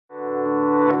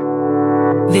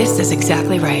This is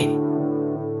exactly right.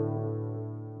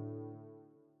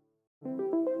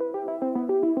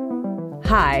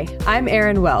 Hi, I'm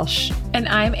Erin Welsh. And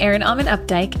I'm Erin Alman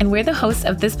Updike, and we're the hosts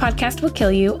of This Podcast Will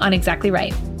Kill You on Exactly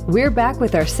Right. We're back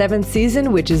with our 7th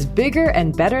season, which is bigger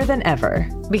and better than ever.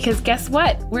 Because guess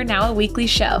what? We're now a weekly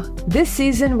show. This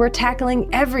season, we're tackling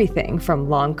everything from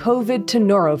long COVID to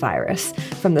norovirus,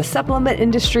 from the supplement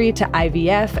industry to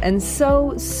IVF, and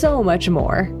so much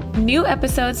more. New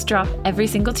episodes drop every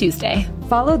single Tuesday.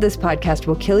 Follow This Podcast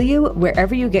Will Kill You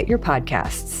wherever you get your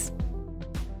podcasts.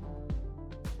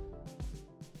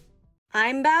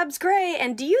 I'm Babs Gray,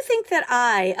 and do you think that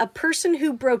I, a person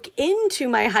who broke into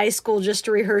my high school just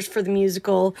to rehearse for the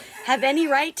musical, have any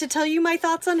right to tell you my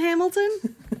thoughts on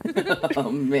Hamilton? Oh,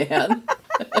 man.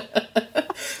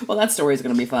 Well, that story's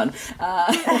going to be fun.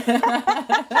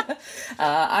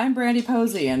 I'm Brandy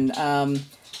Posey, and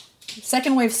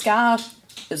second wave ska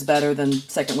is better than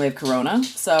second wave Corona,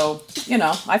 so, you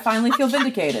know, I finally feel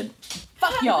vindicated.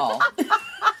 Fuck y'all.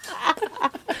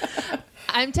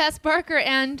 I'm Tess Barker,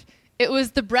 and it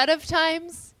was the bread of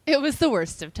times. It was the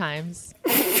worst of times.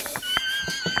 And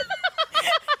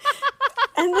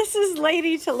this is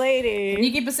Lady to Lady. Can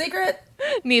you keep a secret?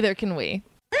 Neither can we.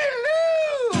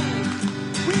 Hello!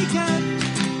 We got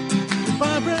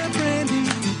Barbara, Brandy,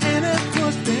 and of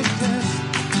course Big Tess.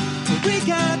 We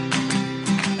got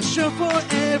a show for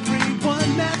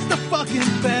everyone that's the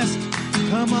fucking best.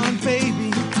 Come on,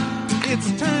 baby. It's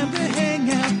time to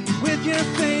hang out with your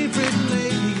favorite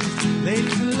ladies.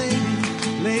 Ladies and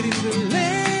ladies, ladies and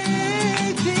ladies.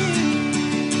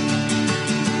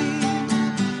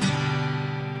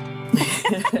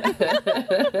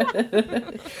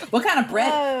 What kind of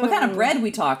bread? What kind of bread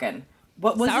we talking?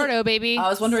 What was Sourdough, it? baby. I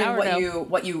was wondering Sourdough.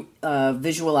 what you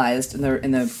visualized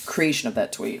in the creation of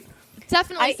that tweet.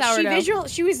 Definitely sourdough.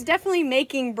 She was definitely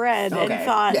making bread and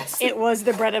thought it was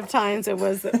the bread of times. It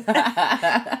was.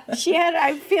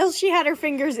 I feel she had her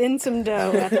fingers in some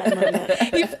dough at that moment.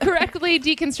 You've correctly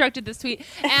deconstructed this tweet.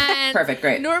 And Perfect,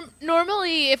 great.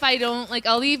 Normally, if I don't,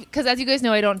 I'll leave, because as you guys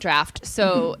know, I don't draft.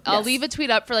 So I'll leave a tweet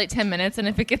up for 10 minutes, and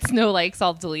if it gets no likes,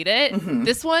 I'll delete it. Mm-hmm.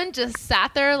 This one just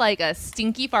sat there like a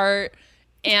stinky fart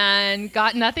and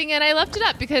got nothing, and I left it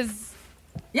up because...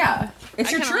 Yeah,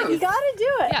 it's your truth. You gotta do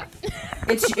it. Yeah.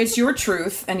 It's your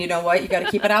truth, and you know what? You got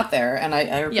to keep it out there, and I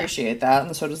appreciate that,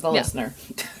 and so does the listener.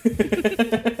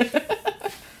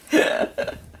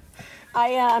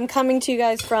 I'm coming to you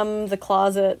guys from the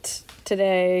closet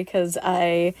today because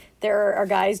there are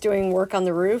guys doing work on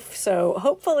the roof, so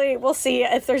hopefully we'll see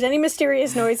if there's any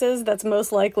mysterious noises. That's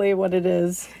most likely what it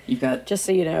is. You got, just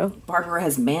so you know, Barbara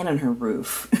has man on her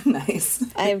roof. Nice.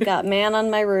 I've got man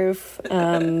on my roof.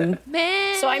 Man.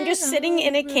 So I'm just sitting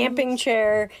in a camping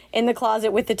chair in the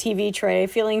closet with the TV tray,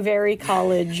 feeling very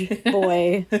college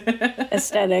boy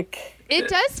aesthetic. It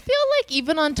does feel like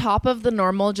even on top of the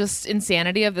normal just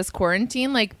insanity of this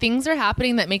quarantine, things are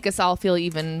happening that make us all feel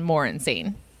even more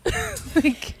insane.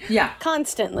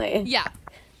 Constantly. Yeah.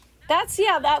 That's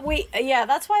why I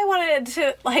wanted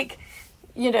to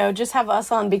just have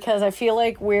us on, because I feel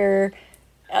like we're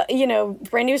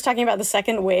Brandy was talking about the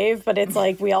second wave, but it's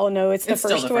we all know it's the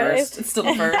first wave. It's still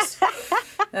the first.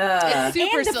 And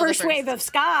the first wave of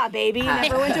ska, baby,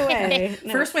 never went away.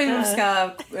 No. First wave of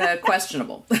ska,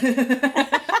 questionable.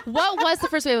 What was the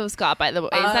first wave of ska, by the way?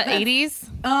 Is that 80s?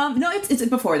 No, it's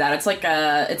before that. It's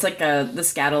the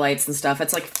Scatolites and stuff.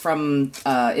 It's from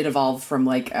it evolved from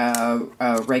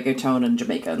reggaeton and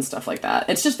Jamaica and stuff like that.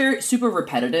 It's just very super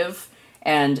repetitive.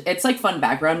 And it's fun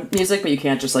background music, but you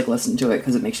can't just listen to it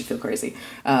because it makes you feel crazy.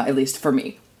 At least for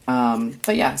me.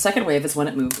 But yeah, second wave is when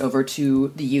it moved over to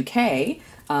the UK.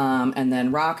 And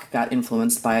then rock got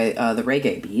influenced by the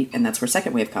reggae beat, and that's where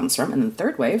second wave comes from. And then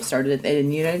third wave started in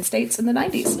the United States in the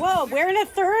 90s. Whoa, we're in a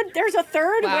third? There's a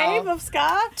third wave of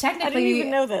ska? Technically, I didn't even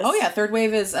know this. Oh yeah, third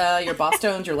wave is your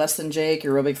Bosstones, your Less Than Jake,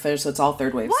 your Real Big Fish, so it's all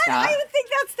third wave ska. What? I would think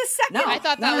that's the second. No, I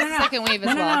thought that was the second wave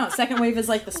as well. No. Second wave is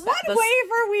What wave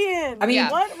are we in? I mean,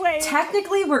 what wave?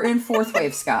 Technically, we're in fourth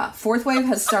wave ska. Fourth wave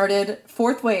has started.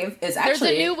 Fourth wave is actually...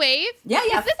 There's a new wave? Yeah.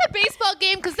 Is this a baseball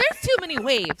game? Because there's too many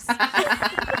waves.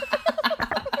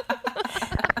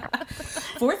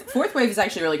 Fourth wave is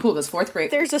actually really cool because fourth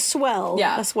wave... There's a swell.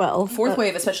 Yeah. A swell. Fourth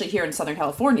wave, especially here in Southern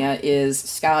California, is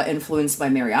ska influenced by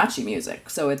mariachi music.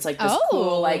 So it's this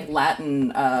cool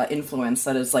Latin influence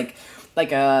that is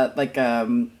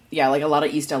yeah, like a lot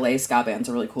of East LA ska bands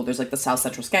are really cool. There's like the South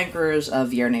Central Skankers,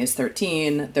 Viernes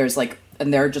 13. There's like,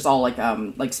 and they're just all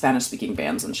like Spanish speaking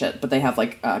bands and shit, but they have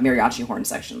like mariachi horn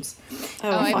sections. Oh,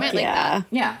 I meant like that.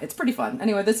 Yeah, it's pretty fun.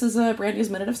 Anyway, this is Brandy's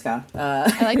Minute of Ska.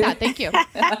 I like that. Thank you.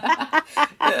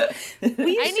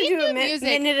 We used to do a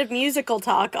minute of musical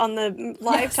talk on the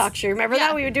live talk show. Remember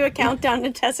that? We would do a countdown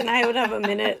and Tess and I would have a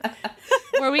minute.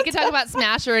 Where we could talk about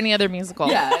Smash or any other musical.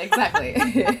 Yeah, exactly.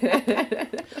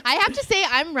 I have to say,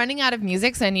 I'm running out of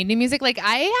music, so I need new music. Like,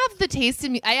 I have the taste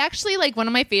in I actually, like, one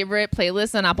of my favorite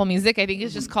playlists on Apple Music, I think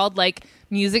is just called, like,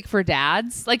 Music for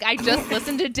Dads. Like, I just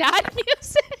listen to dad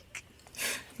music.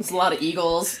 There's a lot of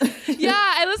Eagles. Yeah,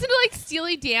 I listen to, like,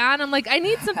 Steely Dan. I'm like, I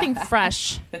need something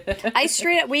fresh.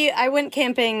 I went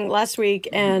camping last week,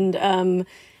 and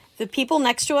the people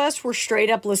next to us were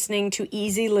straight up listening to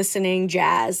easy listening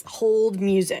jazz, hold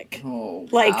music. Oh,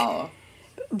 like, wow.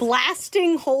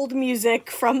 Blasting hold music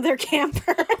from their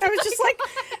camper. I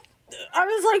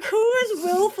was like, who is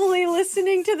willfully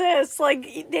listening to this?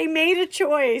 Like, they made a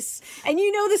choice. And you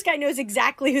know this guy knows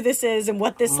exactly who this is and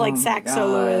what this, like, sax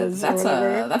solo is.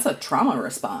 That's a trauma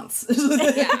response.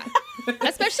 Yeah.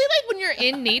 Especially, like, when you're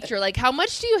in nature. Like, how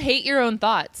much do you hate your own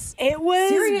thoughts? It was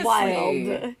Seriously.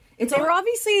 wild. They were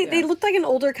obviously, they looked like an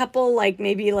older couple, like,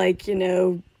 maybe, like, you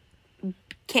know,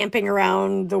 camping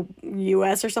around the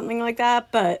U.S. or something like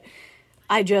that, but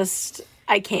I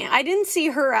can't. I didn't see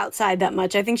her outside that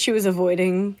much. I think she was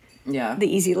avoiding the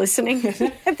easy listening.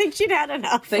 I think she'd had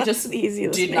enough. They just the easy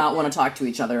listening. did not want to talk to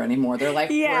each other anymore. They're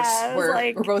like,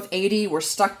 we're both 80, we're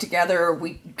stuck together,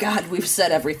 we've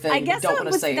said everything. I guess don't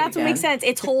want to say that's it what makes sense.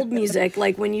 It's hold music,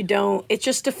 like when you don't, it's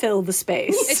just to fill the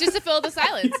space. It's just to fill the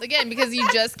silence, again, because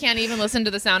you just can't even listen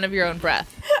to the sound of your own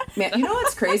breath. Man, you know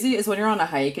what's crazy is when you're on a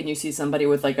hike and you see somebody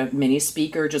with like a mini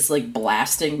speaker just like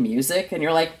blasting music and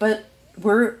you're like, but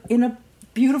we're in a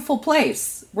beautiful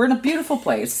place. We're in a beautiful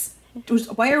place.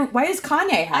 Why is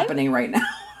Kanye happening right now?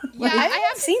 Yeah, I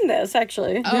haven't seen this,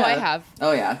 actually. Oh, yeah. I have.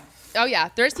 Oh, yeah. Oh, yeah.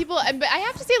 There's people, but I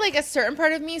have to say, like, a certain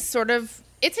part of me sort of,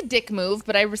 it's a dick move,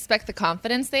 but I respect the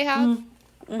confidence they have.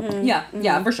 Mm-hmm.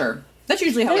 Yeah, for sure. That's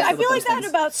usually how I feel like that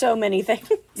about so many things.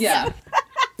 Yeah.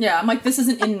 Yeah, I'm like, this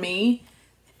isn't in me,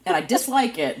 and I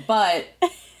dislike it, but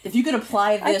if you could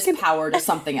apply this power to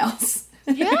something else.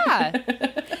 Yeah.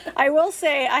 I will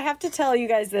say, I have to tell you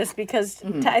guys this because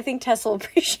I think Tess will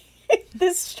appreciate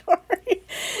this story.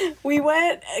 We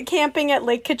went camping at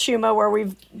Lake Cachuma, where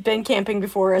we've been camping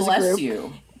before as a group. Bless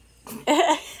you.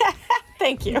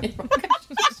 Thank you.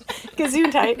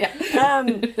 Kazoo tight.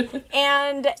 Yeah.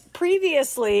 And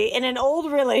previously, in an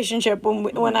old relationship,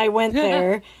 when I went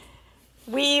there,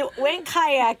 we went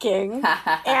kayaking,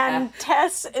 and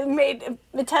Tess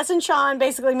and Sean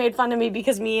basically made fun of me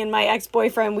because me and my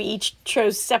ex-boyfriend, we each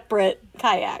chose separate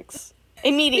kayaks.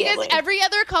 Immediately. Because every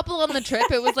other couple on the trip,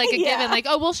 it was like a given, like,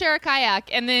 oh, we'll share a kayak.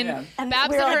 And then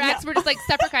Babs and her ex were just like,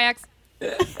 separate kayaks.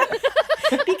 Because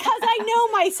I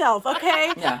know myself,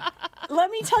 okay? Yeah.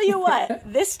 Let me tell you what.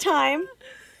 This time,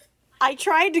 I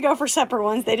tried to go for separate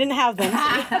ones. They didn't have them.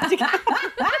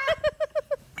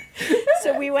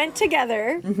 So we went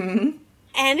together. Mm-hmm.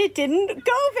 And it didn't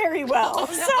go very well.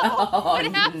 What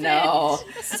happened? No.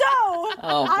 So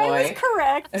I was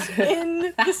correct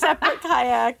in the separate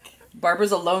kayak.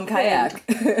 Barbara's a lone kayak.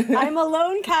 I'm a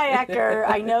lone kayaker.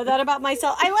 I know that about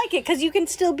myself. I like it because you can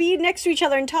still be next to each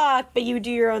other and talk, but you do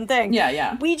your own thing.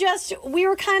 Yeah. We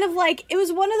were kind of like, it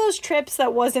was one of those trips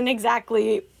that wasn't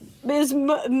exactly, it was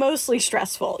mostly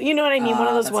stressful. You know what I mean? One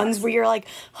of those ones where you're like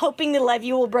hoping the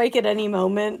levee will break at any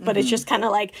moment, but it's just kind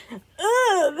of like,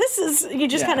 you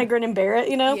just kind of grin and bear it,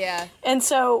 you know? Yeah. And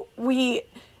so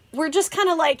we're just kind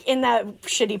of like in that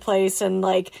shitty place, and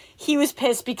like he was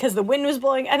pissed because the wind was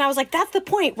blowing, and I was like, that's the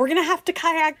point, we're gonna have to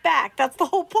kayak back, that's the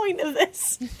whole point of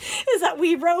this, is that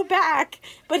we row back.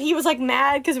 But he was like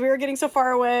mad because we were getting so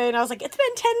far away, and I was like, it's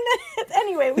been 10 minutes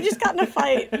anyway. We just got in a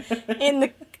fight in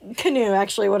the canoe,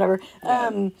 actually, whatever.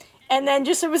 And then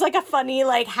just, it was like a funny,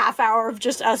 like, half hour of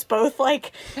just us both,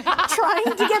 like, trying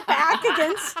to get back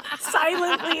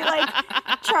silently, like,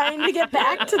 trying to get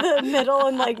back to the middle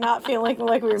and, like, not feeling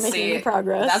like we were making any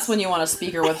progress. That's when you want a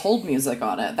speaker with hold music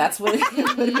on it. That's what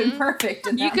it would have been perfect.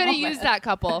 You could have used that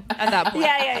couple at that point.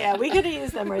 Yeah. We could have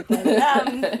used them right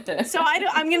then. So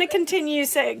I'm going to continue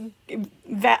saying,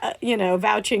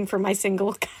 vouching for my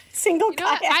single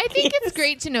kayak. I think it's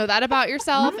great to know that about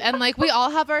yourself, and, like, we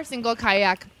all have our single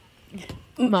kayak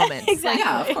moments. Exactly.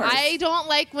 Yeah, of course. I don't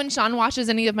like when Sean washes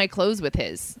any of my clothes with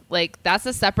his. Like, that's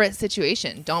a separate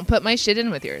situation. Don't put my shit in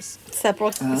with yours.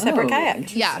 Separate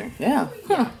kayak. Yeah.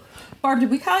 Huh. Barb, did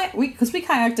we kayak? Because we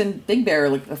kayaked in Big Bear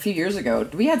like a few years ago.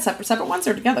 Do we had separate ones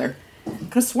or together?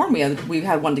 Could have sworn we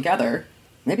had one together.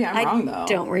 Maybe I'm wrong though. I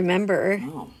don't remember.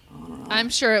 Oh, I don't know. I'm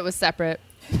sure it was separate.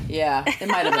 Yeah, it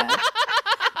might have been.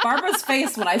 Barbara's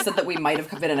face when I said that we might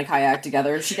have been in a kayak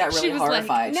together, she got really was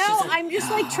horrified. No, I'm just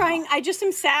like trying. I just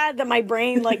am sad that my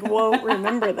brain like won't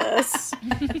remember this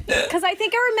because I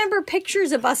think I remember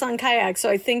pictures of us on kayaks. So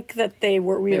I think that we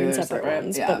were in separate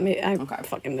ones. Yeah. But I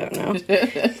fucking don't know.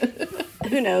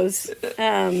 Who knows?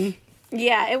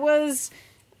 Yeah, it was.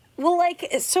 Well,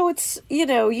 like, so it's,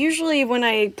 usually when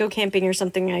I go camping or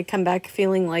something, I come back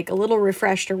feeling like a little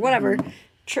refreshed or whatever.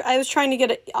 I was trying to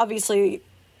get it, obviously,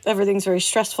 everything's very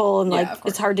stressful and, like,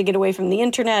 it's hard to get away from the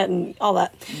internet and all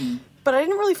that. But I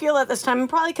didn't really feel that this time, and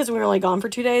probably because we were only gone for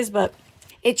 2 days, but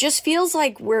it just feels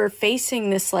like we're facing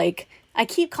this, like, I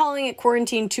keep calling it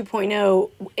Quarantine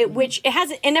 2.0, which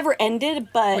it never ended,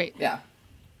 but... Wait. Yeah.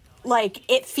 Like,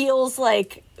 it feels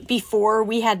like before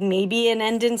we had maybe an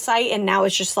end in sight, and now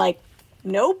it's just like,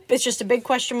 nope, it's just a big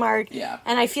question mark. Yeah.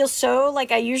 And I feel so,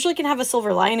 like, I usually can have a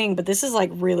silver lining, but this is, like,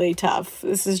 really tough.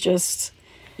 This is just...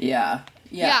 Yeah.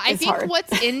 Yeah, I think hard.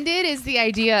 what's ended is the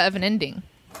idea of an ending.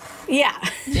 Yeah.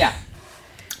 Yeah.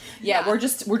 Yeah, we're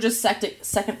just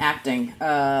second acting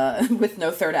with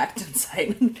no third act in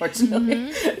sight,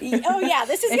 unfortunately. Oh, yeah,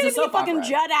 this is going to be fucking opera.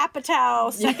 Judd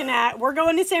Apatow, second act. We're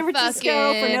going to San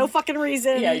Francisco for no fucking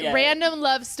reason. Yeah. Random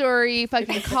love story.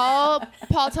 Fucking call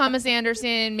Paul Thomas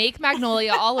Anderson. Make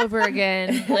Magnolia all over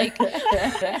again. Like,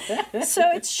 So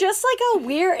it's just like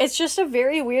it's just a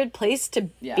very weird place to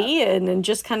be in, and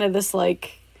just kind of this,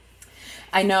 like...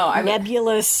 I know.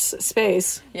 nebulous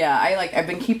space. Yeah, I've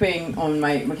been keeping on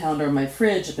my calendar on my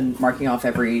fridge. I've been marking off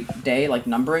every day, like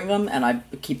numbering them, and I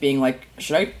keep being like,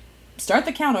 should I start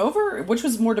the count over? Which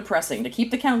was more depressing, to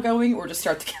keep the count going or to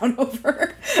start the count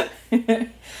over?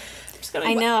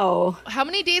 I know. how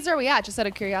many days are we at? Just out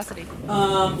of curiosity.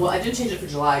 Well, I did change it for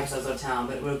July because I was out of town,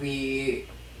 but it would be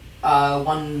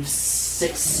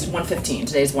 115.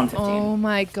 Today's 115. Oh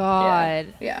my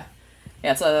god. Yeah.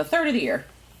 Yeah, it's a third of the year.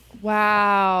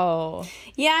 Wow.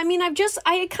 Yeah, I mean, I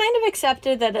kind of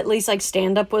accepted that at least, like,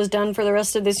 stand-up was done for the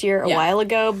rest of this year a while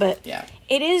ago, but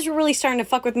it is really starting to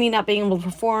fuck with me not being able to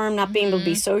perform, not being able to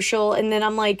be social, and then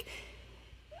I'm like,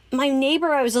 my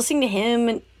neighbor, I was listening to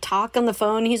him talk on the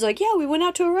phone, he's like, yeah, we went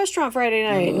out to a restaurant Friday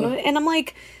night, and I'm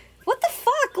like, what the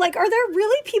fuck? Like, are there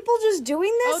really people just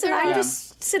doing this? And I'm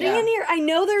just sitting in here. I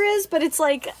know there is, but it's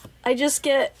like,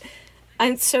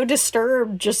 I'm so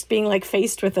disturbed just being, like,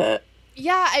 faced with it.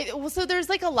 Yeah, so there's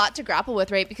like a lot to grapple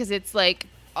with, right? Because it's like,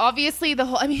 obviously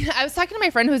I was talking to my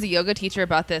friend who's a yoga teacher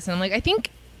about this, and I'm like, I think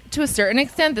to a certain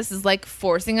extent this is like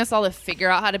forcing us all to figure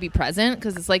out how to be present,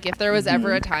 because it's like if there was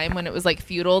ever a time when it was like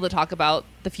futile to talk about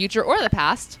the future or the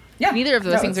past, neither of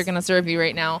those things are going to serve you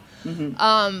right now.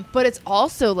 But it's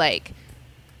also like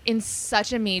in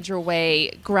such a major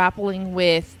way grappling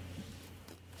with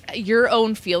your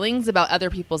own feelings about other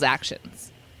people's actions.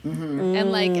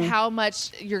 And like how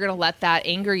much you're gonna let that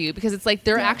anger you, because it's like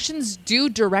their actions do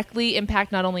directly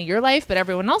impact not only your life but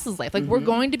everyone else's life. Like we're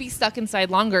going to be stuck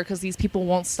inside longer because these people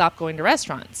won't stop going to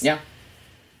restaurants. Yeah.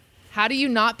 How do you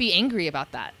not be angry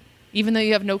about that, even though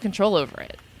you have no control over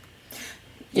it?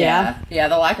 Yeah,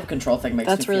 the lack of control thing makes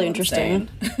That's me really feel interesting.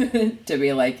 to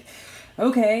be like,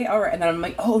 okay, all right, and then I'm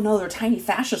like, oh no, their tiny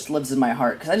fascist lives in my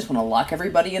heart because I just want to lock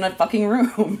everybody in a fucking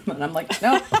room, and I'm like,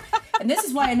 no. And this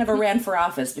is why I never ran for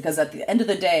office, because at the end of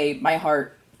the day, my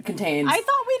heart contains... I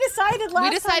thought we decided last time. We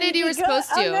decided you were supposed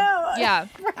to. Oh, no. Yeah.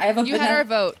 You had our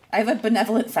vote. I have a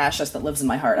benevolent fascist that lives in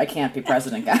my heart. I can't be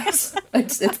president, guys.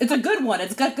 It's a good one.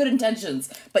 It's got good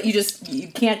intentions, but you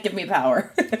can't give me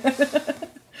power.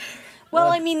 Well,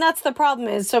 I mean, that's the problem,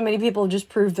 is so many people just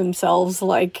prove themselves,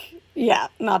 like,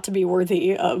 not to be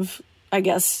worthy of, I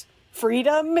guess...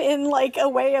 freedom in like a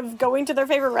way of going to their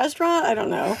favorite restaurant. I don't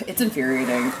know. It's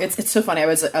infuriating. It's so funny. I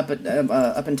was up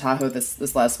in Tahoe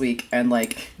this last week, and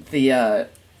like the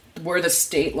where the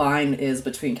state line is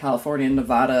between California and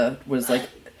Nevada was like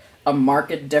a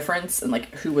marked difference in like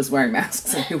who was wearing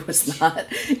masks and who was not.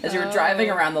 As you were driving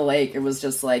around the lake, it was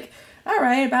just like, all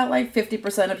right, about like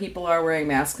 50% of people are wearing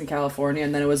masks in California,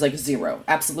 and then it was like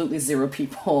absolutely zero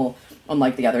people on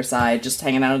like the other side, just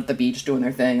hanging out at the beach doing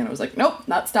their thing, and I was like, nope,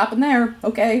 not stopping there.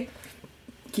 Okay,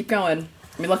 keep going.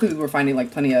 I mean, luckily we were finding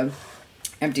like plenty of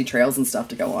empty trails and stuff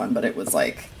to go on, but it was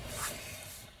like,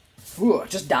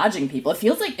 just dodging people. It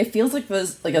feels like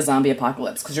there's like a zombie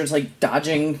apocalypse, because you're just like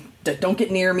dodging. Don't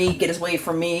get near me. Get away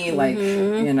from me. Like,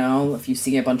 you know, if you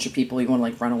see a bunch of people, you want to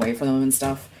like run away from them and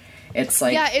stuff. It's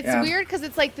like, it's weird because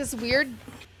it's like this weird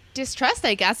distrust,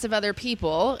 I guess, of other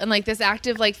people, and like this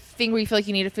active like thing where you feel like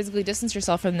you need to physically distance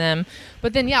yourself from them.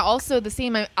 But then also the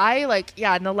same, I like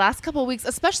in the last couple of weeks,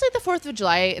 especially the 4th of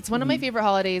July, it's one of my favorite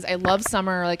holidays. I love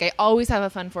summer. Like I always have a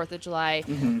fun 4th of July.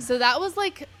 So that was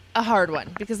like a hard one,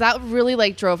 because that really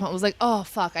like drove home. It was like, oh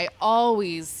fuck, I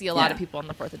always see a lot of people on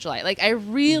the 4th of July. Like I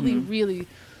really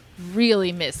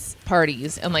really miss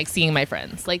parties and like seeing my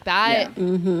friends like that.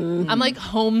 I'm like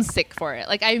homesick for it.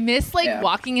 Like I miss like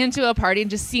walking into a party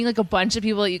and just seeing like a bunch of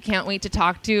people that you can't wait to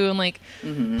talk to, and like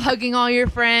hugging all your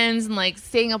friends and like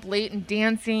staying up late and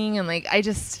dancing, and like I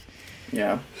just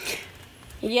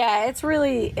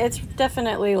it's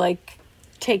definitely like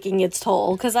taking its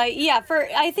toll, because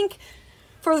I think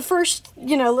for the first,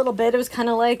 little bit, it was kind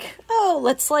of like, oh,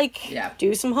 let's like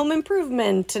do some home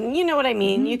improvement. And you know what I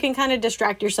mean? You can kind of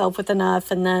distract yourself with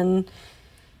enough. And then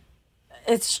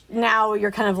now you're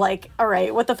kind of like, all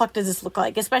right, what the fuck does this look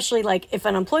like? Especially like if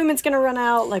unemployment's going to run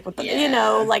out, like what the,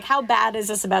 like how bad is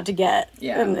this about to get?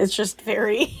 Yeah. And it's just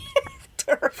very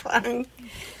terrifying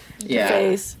to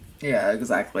face. Yeah,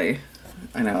 exactly.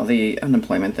 I know, the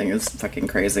unemployment thing is fucking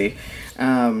crazy.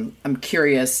 I'm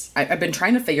curious. I've been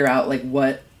trying to figure out, like,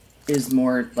 what is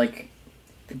more, like,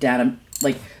 data,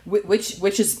 like,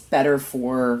 which is better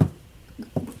for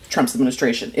Trump's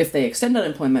administration. If they extend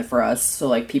unemployment for us so,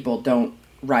 like, people don't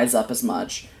rise up as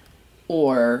much,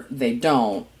 or they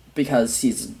don't because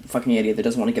he's a fucking idiot that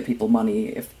doesn't want to give people money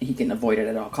if he can avoid it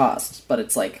at all costs. But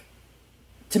it's, like,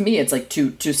 to me, it's, like,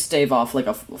 to stave off, like,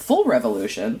 a full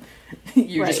revolution,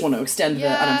 you just want to extend the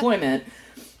unemployment.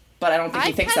 But I don't think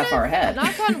he thinks that far ahead.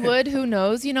 Knock on wood, who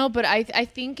knows, but I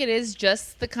think it is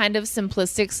just the kind of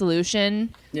simplistic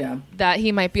solution that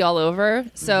he might be all over.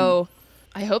 So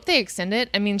I hope they extend it.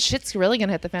 I mean, shit's really going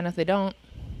to hit the fan if they don't.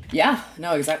 Yeah,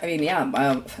 no, exactly. I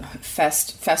mean,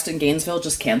 Fest in Gainesville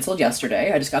just canceled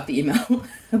yesterday. I just got the email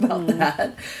about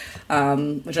that,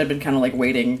 which I've been kind of like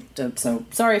waiting to. So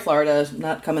sorry, Florida,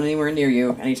 not coming anywhere near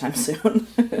you anytime soon.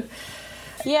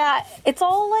 Yeah, it's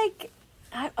all like,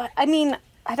 I mean,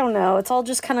 I don't know. It's all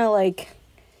just kind of like,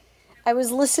 I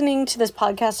was listening to this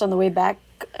podcast on the way back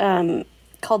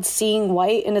called Seeing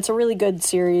White, and it's a really good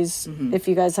series if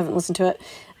you guys haven't listened to it.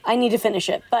 I need to finish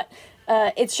it, but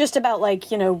it's just about like,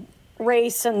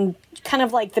 race and kind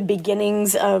of like the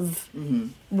beginnings of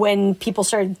when people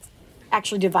started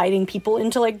actually dividing people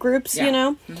into like groups,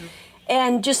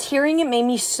 and just hearing it made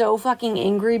me so fucking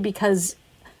angry, because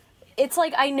it's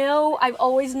like, I've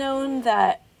always known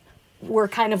that we're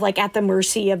kind of like at the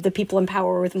mercy of the people in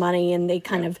power with money, and they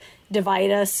kind of divide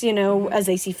us, as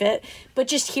they see fit. But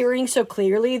just hearing so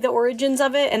clearly the origins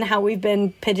of it and how we've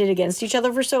been pitted against each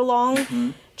other for so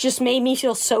long just made me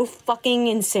feel so fucking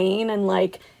insane, and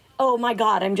like, oh my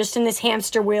God, I'm just in this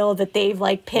hamster wheel that they've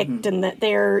like picked and that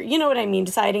they're, you know what I mean,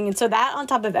 deciding. And so that on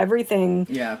top of everything,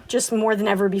 just more than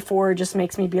ever before, just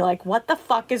makes me be like, what the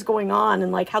fuck is going on?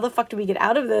 And like, how the fuck do we get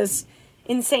out of this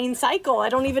insane cycle? I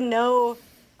don't even know.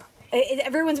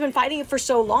 Everyone's been fighting it for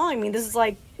so long. I mean, this is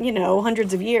like,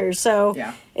 hundreds of years. So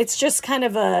it's just kind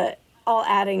of all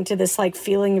adding to this like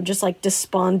feeling of just like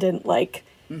despondent, like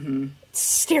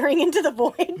staring into the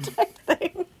void type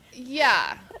thing.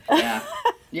 Yeah.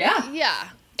 Yeah.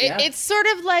 It's sort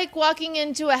of like walking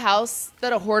into a house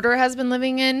that a hoarder has been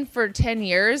living in for 10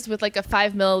 years with like a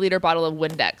 5 milliliter bottle of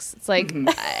Windex. It's like,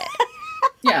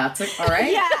 it's like, all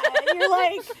right. Yeah, you're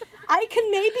like, I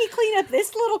can maybe clean up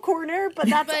this little corner, but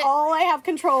that's all I have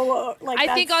control over. Like,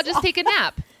 I think I'll just take a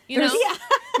nap. Yeah.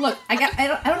 Look, I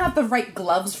don't have the right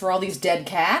gloves for all these dead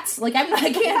cats. Like, I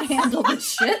can't handle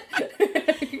this shit.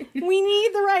 We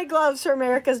need the right gloves for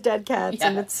America's dead cats,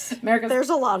 and there's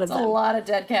a lot of them. A lot of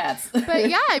dead cats. But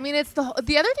yeah, I mean, it's the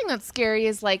other thing that's scary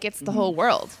is like it's the whole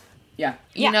world. Yeah.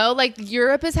 You know, like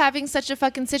Europe is having such a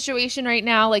fucking situation right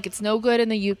now. Like it's no good in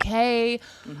the UK.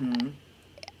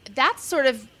 That's sort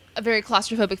of a very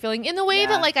claustrophobic feeling in the way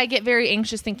that like I get very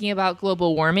anxious thinking about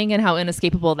global warming and how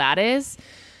inescapable that is.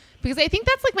 Because I think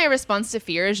that's like my response to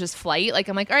fear is just flight. Like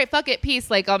I'm like, all right, fuck it,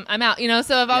 peace. Like I'm out,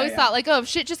 So I've always thought like, oh, if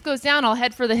shit just goes down, I'll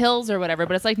head for the hills or whatever.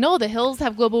 But it's like, no, the hills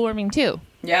have global warming too.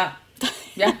 Yeah,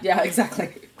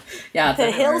 exactly. Yeah,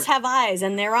 the hills have eyes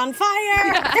and they're on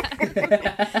fire.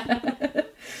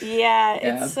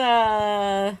 It's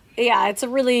it's a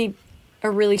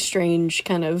really strange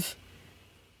kind of.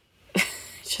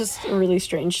 Just a really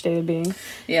strange state of being.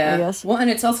 Yeah. I guess. Well, and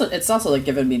it's also like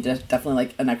given me definitely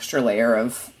like an extra layer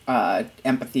of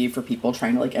empathy for people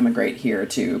trying to like immigrate here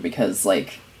too, because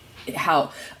like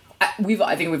I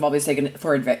think we've always taken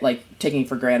for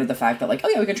granted the fact that like, oh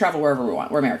yeah, we can travel wherever we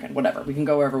want. We're American, whatever. We can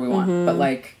go wherever we want. But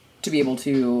like to be able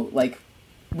to like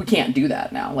we can't do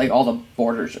that now. Like, all the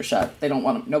borders are shut. They don't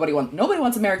want nobody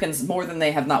wants Americans more than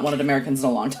they have not wanted Americans in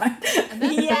a long time. And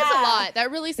that says a lot.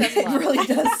 That really says a lot. It really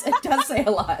does. It does say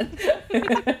a lot.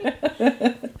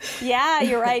 Yeah,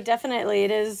 you're right. Definitely,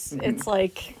 it is. It's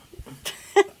like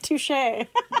touche. Yeah.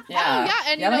 Oh, yeah,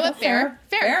 and you know what? Fair.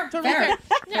 Totally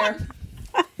fair.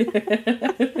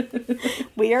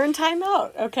 We are in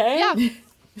timeout. Okay.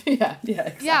 Yeah. Yeah,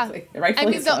 exactly.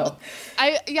 Rightfully so.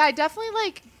 I definitely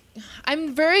like.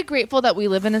 I'm very grateful that we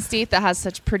live in a state that has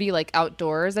such pretty like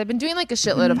outdoors. I've been doing like a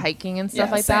shitload of hiking and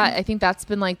stuff like that. I think that's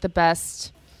been like the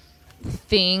best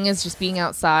thing, is just being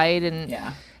outside, and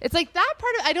it's like that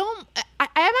part of I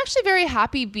am actually very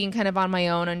happy being kind of on my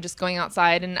own and just going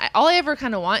outside, and all I ever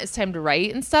kind of want is time to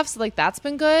write and stuff. So like that's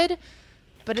been good,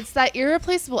 but it's that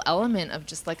irreplaceable element of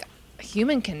just like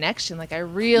human connection. Like I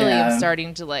really am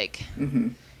starting to like.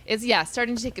 It's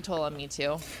starting to take a toll on me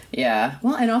too. Yeah.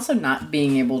 Well, and also not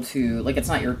being able to, like, it's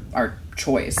not our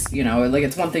choice, you know? Like,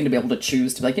 it's one thing to be able to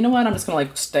choose to be like, you know what, I'm just gonna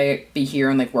like be here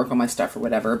and like work on my stuff or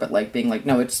whatever, but like being like,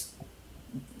 no, it's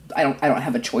I don't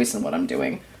have a choice in what I'm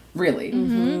doing. Really.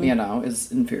 You know,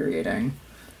 is infuriating.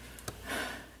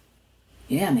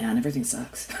 Yeah, man, everything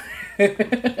sucks.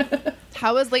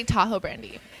 How was Lake Tahoe,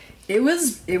 Brandy? It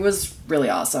was really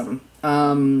awesome.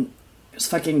 It was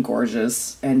fucking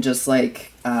gorgeous, and just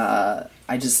like I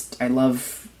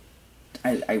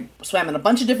swam in a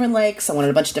bunch of different lakes. I went on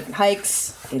a bunch of different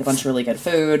hikes. Ate a bunch of really good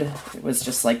food. It was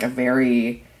just like a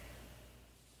very,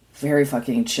 very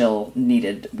fucking chill,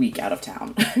 needed week out of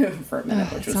town for a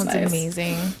minute, which was sounds nice.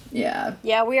 Amazing. Yeah.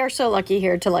 Yeah, we are so lucky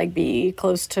here to like be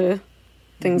close to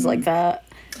things like that.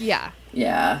 Yeah.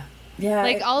 Yeah. Yeah.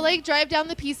 Like I'll like drive down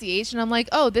the PCH and I'm like,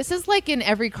 oh, this is like in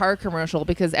every car commercial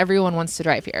because everyone wants to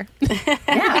drive here.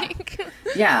 Yeah.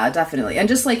 Yeah, definitely. And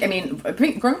just like, I mean,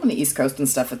 growing up on the East Coast and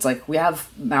stuff, it's like we have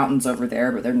mountains over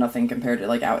there, but they're nothing compared to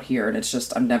like out here. And it's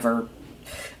just, I never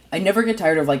get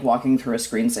tired of like walking through a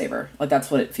screensaver. Like that's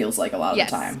what it feels like a lot of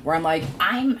the time. Where I'm like,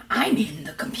 I'm in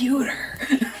the computer.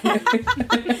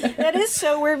 That is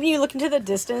so weird when you look into the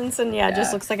distance and it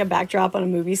just looks like a backdrop on a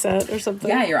movie set or something.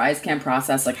 Yeah, your eyes can't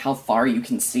process like how far you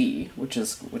can see, which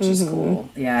is cool.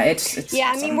 Yeah, it's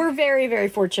yeah. I mean, we're very, very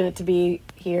fortunate to be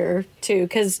here too,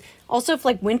 because also if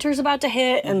like winter's about to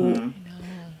hit and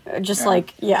just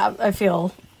like I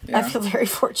feel very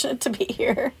fortunate to be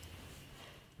here.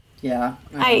 Yeah.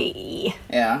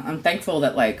 I'm thankful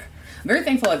that I'm very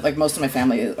thankful like most of my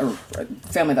family, or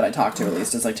family that I talk to at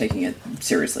least, is like taking it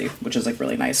seriously, which is like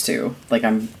really nice too. Like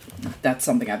that's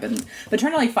something I've been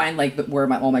trying to like find like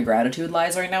where all my gratitude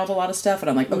lies right now with a lot of stuff, and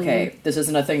I'm like, okay, this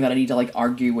isn't a thing that I need to like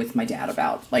argue with my dad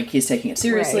about. Like he's taking it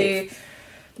seriously. Right.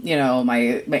 You know, my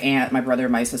aunt, my brother,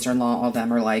 my sister-in-law, all of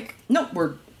them are like, nope,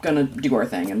 we're gonna do our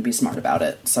thing and be smart about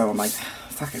it. So I'm like,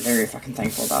 very fucking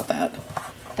thankful about that.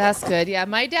 That's good. Yeah.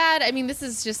 My dad, I mean, this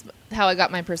is just how I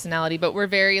got my personality, but we're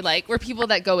very we're people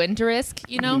that go into risk,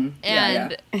 you know? Mm-hmm.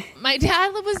 And my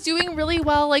dad was doing really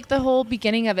well, like the whole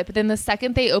beginning of it. But then the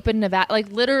second they opened Nevada, like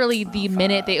literally the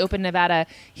minute they opened Nevada,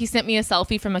 he sent me a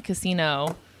selfie from a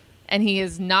casino and he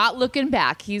is not looking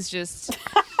back. He's just,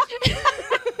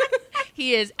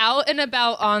 he is out and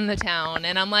about on the town.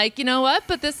 And I'm like, you know what?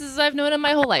 But this is, I've known him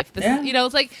my whole life. This is, you know,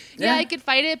 it's like, I could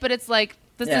fight it, but it's like,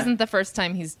 this isn't the first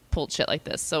time he's pulled shit like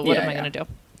this, so what am I going to do?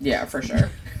 Yeah, for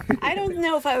sure. I don't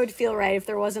know if I would feel right if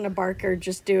there wasn't a barker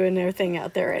just doing their thing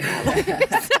out there right now.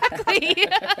 Exactly.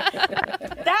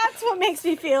 That's what makes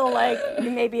me feel like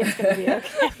maybe it's going to be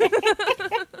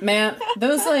okay. Man,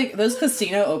 those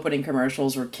casino opening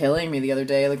commercials were killing me the other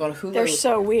day. Like on Hulu. They're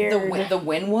so weird. The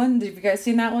Wynn one. Have you guys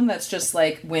seen that one? That's just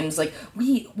like Wynn's like,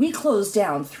 we closed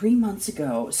down 3 months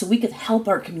ago so we could help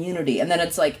our community, and then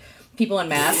it's like people in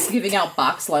masks giving out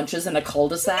box lunches in a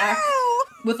cul-de-sac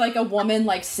with like a woman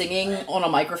like singing on a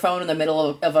microphone in the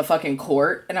middle of a fucking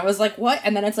court. And I was like, what?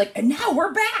 And then it's like, and now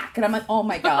we're back. And I'm like, oh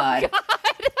my God.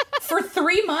 For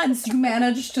 3 months you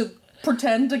managed to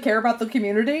pretend to care about the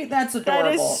community? That's adorable.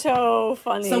 That is so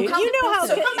funny. So you know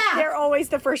how they're always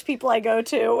the first people I go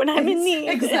to when I'm in need.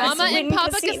 Exactly. Mama and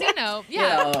Papa Casino.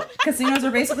 Yeah. You know, casinos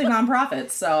are basically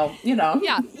nonprofits, so you know.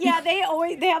 Yeah. Yeah, they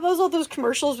have all those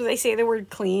commercials where they say the word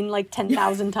clean like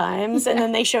 10,000 times, and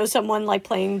then they show someone like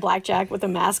playing blackjack with a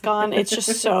mask on. It's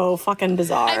just so fucking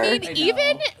bizarre. I mean,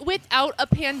 even without a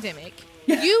pandemic,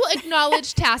 you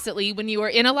acknowledged tacitly when you were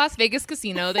in a Las Vegas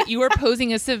casino that you were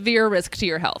posing a severe risk to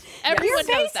your health. Everyone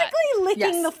knows that. You're basically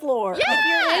licking the floor. Yeah. If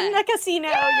you're in a casino,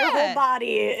 your whole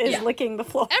body is licking the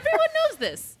floor. Everyone knows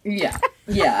this. Yeah.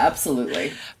 Yeah,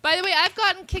 absolutely. By the way, I've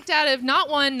gotten kicked out of not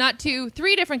one, not two,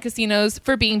 3 different casinos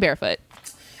for being barefoot.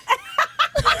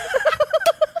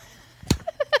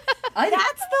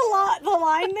 That's the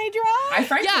line they draw? I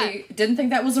frankly didn't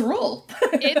think that was a rule.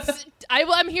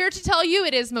 I'm here to tell you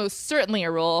it is most certainly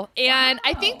a rule. And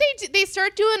I think they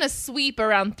start doing a sweep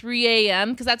around 3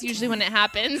 a.m. because that's usually when it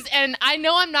happens. And I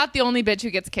know I'm not the only bitch who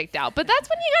gets kicked out, but that's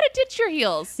when you got to ditch your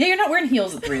heels. Yeah, you're not wearing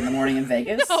heels at 3 in the morning in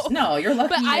Vegas. No, you're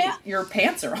lucky your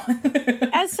pants are on.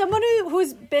 As someone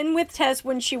who's been with Tess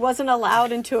when she wasn't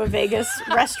allowed into a Vegas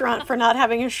restaurant for not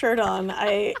having a shirt on,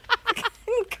 I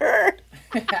concur.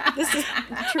 This is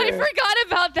true. I forgot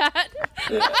about that.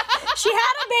 She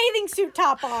had a bathing suit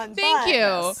top on. Thank you.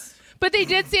 Yes. But they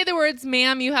did say the words,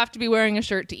 ma'am, you have to be wearing a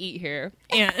shirt to eat here.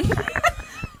 And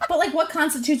but like, what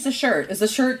constitutes a shirt? Is the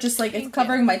shirt just like it's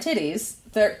covering my titties?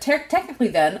 They're technically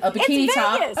then a bikini it's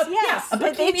top. Vegas, yes. A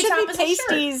bikini top is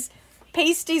pasties,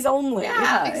 pasties only.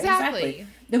 Yeah, exactly.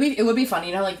 It would be fun,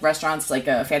 you know, like restaurants, like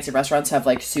fancy restaurants have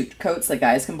like suit coats that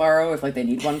guys can borrow if like they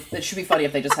need one. It should be funny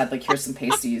if they just had like, here's some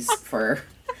pasties for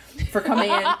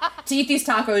coming in to eat these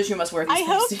tacos. You must wear these. I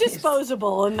hope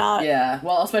disposable and not. Yeah,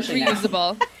 well, especially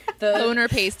reusable. The loner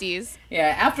pasties.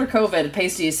 Yeah, after COVID,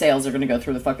 pasties sales are going to go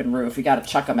through the fucking roof. We got to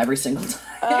chuck them every single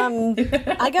time.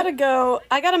 I gotta go.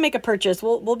 I gotta make a purchase.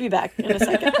 We'll be back in a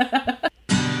second.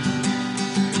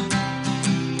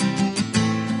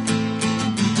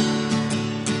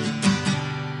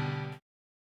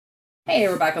 Hey,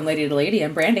 we're back on Lady to Lady.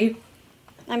 I'm Brandy.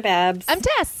 I'm Babs. I'm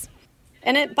Tess.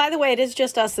 And by the way, it is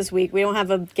just us this week. We don't have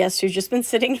a guest who's just been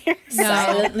sitting here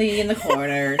silently in the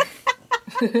corner.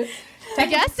 The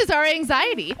guest is our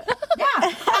anxiety.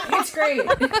 Yeah, it's great.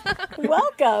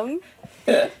 Welcome.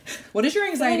 What does your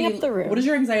anxiety? What does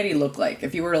your anxiety look like?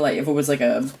 If you were to if it was like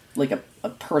a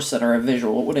person or a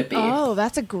visual, what would it be? Oh,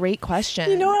 that's a great question.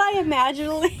 You know what I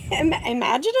imaginately?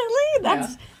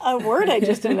 That's a word I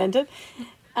just invented.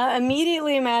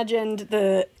 Immediately imagined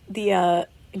the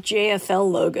JFL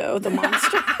logo, the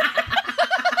monster,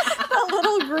 the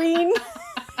little green.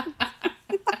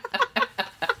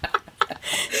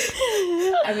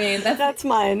 I mean, that's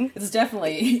mine. It's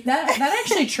definitely that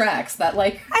actually tracks. That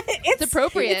it's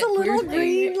appropriate. It's a little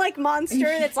green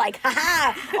monster that's like,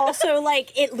 haha. Also,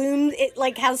 it looms.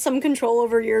 It has some control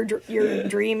over your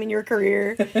dream and your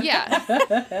career.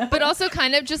 Yeah, but also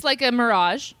kind of just like a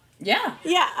mirage. Yeah.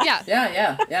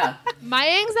 My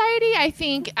anxiety, I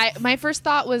think, my first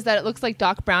thought was that it looks like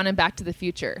Doc Brown in Back to the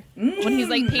Future. When he's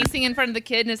pacing in front of the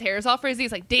kid and his hair is all frizzy,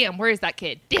 he's like, damn, where is that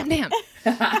kid? Damn.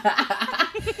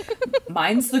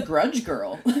 Mine's the Grudge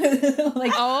girl. Her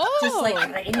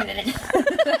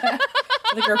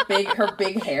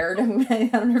big hair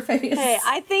on her face. Hey,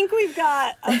 I think we've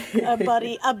got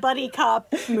a buddy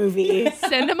cop movie.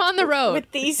 Send him on the road.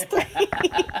 With these three.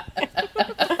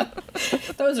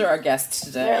 Those are our guests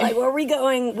today. They're like, where are we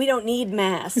going? We don't need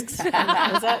masks. Is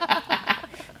that...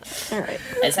 All right.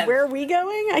 Where are we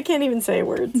going? I can't even say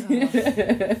words.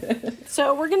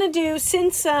 So we're going to do,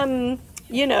 since we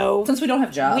don't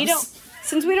have jobs.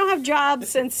 Since we don't have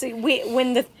jobs,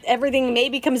 when everything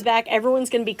maybe comes back,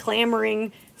 everyone's going to be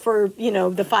clamoring for,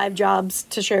 the 5 jobs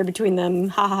to share between them.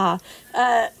 Ha ha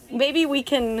ha. Maybe we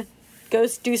can go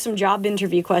do some job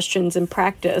interview questions and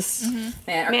practice.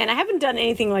 Mm-hmm. Man, I haven't done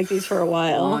anything like these for a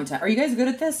while. A long time. Are you guys good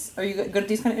at this? Are you good at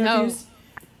these kind of interviews? No.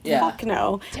 Yeah. Fuck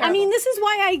no. Terrible. I mean, this is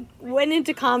why I went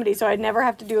into comedy, so I'd never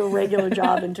have to do a regular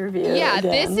job interview. Yeah,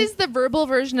 again. This is the verbal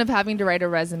version of having to write a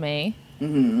resume.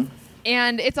 Mm-hmm.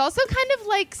 And it's also kind of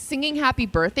like singing happy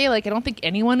birthday. I don't think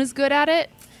anyone is good at it.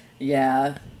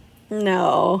 Yeah.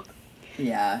 No.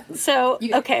 Yeah. So,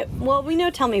 okay. Well, we know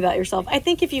Tell Me About Yourself. I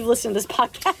think if you've listened to this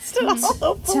podcast at all,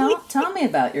 hopefully. Tell me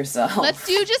about yourself. Let's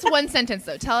do just one sentence,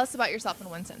 though. Tell us about yourself in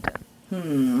one sentence.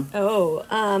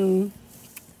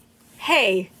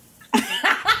 Hey.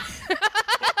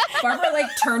 Barbara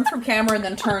turned from camera and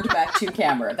then turned back to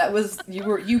camera. That was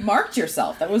you marked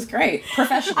yourself. That was great.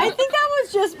 Professional. I think that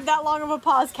was just that long of a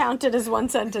pause counted as one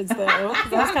sentence though.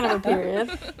 That was kind of a period.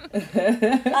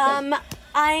 I'm,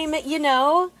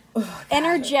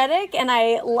 energetic and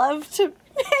I love to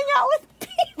hang out with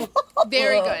people.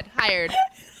 Very good. Hired.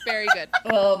 Very good.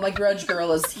 Oh, my grudge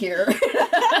girl is here.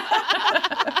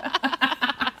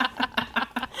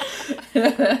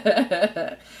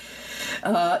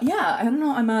 I don't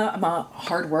know. I'm a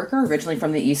hard worker, originally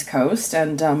from the East Coast,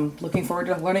 and looking forward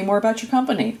to learning more about your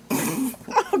company.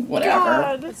 Whatever.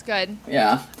 God. That's good.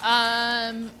 Yeah.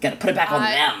 Gotta put it back on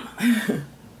them.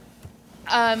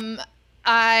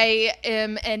 I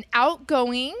am an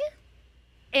outgoing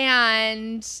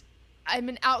and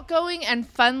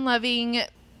fun-loving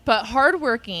but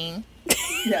hardworking.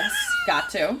 Yes, got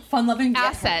to. Fun-loving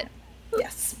asset.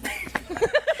 Yes.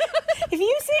 If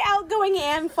you say outgoing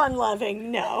and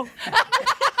fun-loving, no.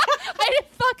 I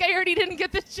thought fuck, I already didn't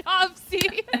get the job,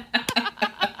 see?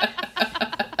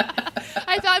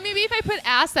 I thought maybe if I put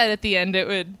asset at the end, it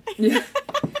would. Yeah.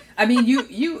 I mean,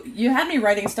 you had me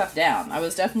writing stuff down. I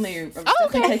was definitely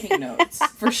taking notes,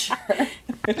 for sure.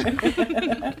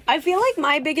 I feel like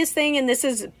my biggest thing, and this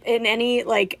is in any,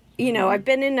 like, you know, I've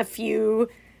been in a few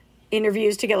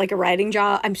interviews to get, like, a writing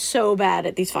job. I'm so bad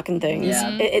at these fucking things.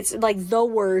 Yeah. It's, like, the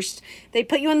worst. They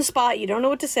put you on the spot. You don't know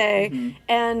what to say. Mm-hmm.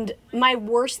 And my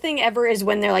worst thing ever is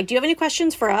when they're like, do you have any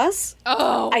questions for us?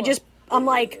 Oh. I'm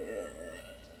like,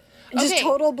 just Okay.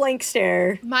 total blank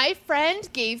stare. My friend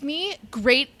gave me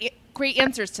great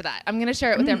answers to that. I'm going to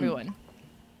share it with everyone.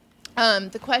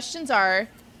 The questions are,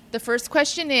 the first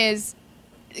question is,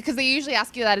 because they usually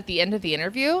ask you that at the end of the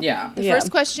interview. Yeah. The Yeah.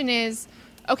 first question is,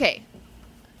 okay,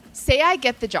 say I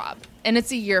get the job and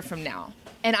it's a year from now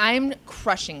and I'm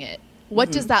crushing it.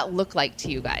 What does that look like to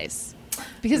you guys?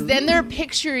 Because then they're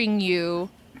picturing you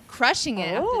crushing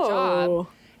it at the job. Oh.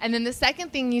 And then the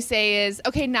second thing you say is,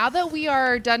 okay, now that we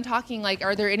are done talking, like,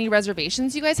 are there any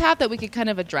reservations you guys have that we could kind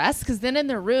of address? Because then in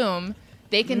the room,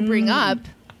 they can bring up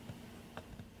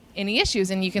any issues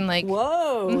and you can, like,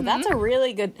 Whoa, that's a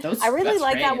really good. I really that's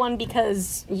like that great. one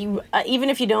because you, even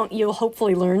if you don't, you'll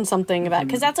hopefully learn something about.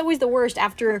 Because that's always the worst.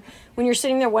 After when you're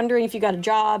sitting there wondering if you got a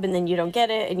job and then you don't get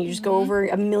it, and you just go over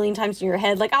a million times in your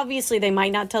head. Like, obviously they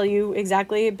might not tell you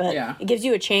exactly, but Yeah. it gives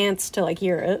you a chance to, like,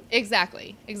 hear it.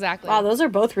 exactly. Wow, those are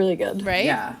both really good. Right?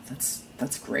 Yeah,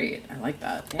 that's great. I like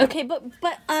that. Yeah. Okay, but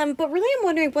really, I'm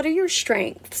wondering, what are your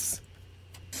strengths?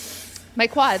 My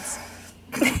quads.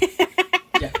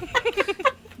 Yeah.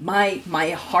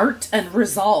 My heart and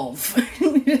resolve.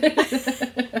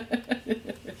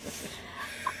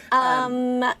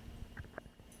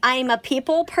 I'm a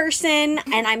people person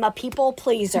and I'm a people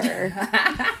pleaser.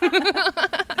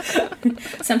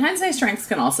 Sometimes my strengths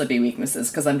can also be weaknesses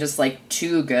because I'm just like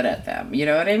too good at them. You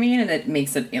know what I mean? And it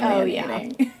makes it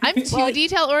alienating. I'm too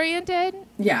detail oriented.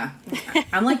 Yeah.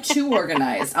 I'm like too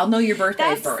organized. I'll know your birthday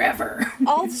That's- forever.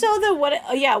 Also,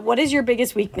 what is your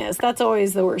biggest weakness? That's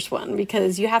always the worst one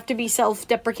because you have to be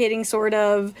self-deprecating, sort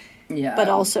of. Yeah. But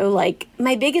also, like,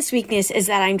 my biggest weakness is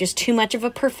that I'm just too much of a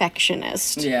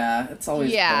perfectionist. Yeah, it's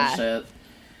always Yeah. bullshit.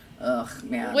 Ugh,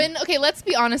 man. Okay, let's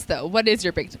be honest though. What is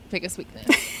your biggest weakness?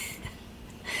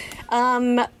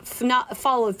 Not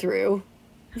follow through.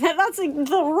 That's like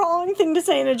the wrong thing to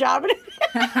say in a job.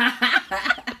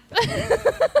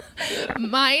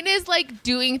 Mine is like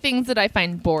doing things that I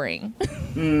find boring.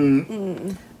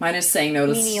 Mine is saying no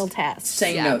to Menial tasks.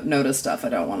 saying Yeah. no to stuff I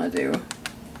don't want to do.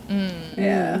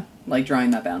 Yeah, like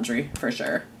drawing that boundary for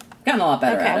sure. Gotten a lot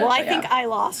better Okay, at it. well, I but think yeah. I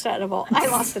lost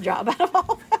the job out of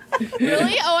all.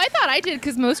 Really? Oh, I thought I did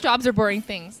because most jobs are boring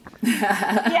things.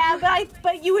 Yeah,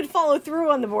 but you would follow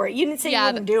through on the board. You didn't say you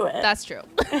wouldn't do it. That's true.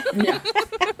 Yeah.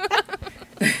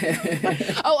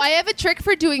 Oh, I have a trick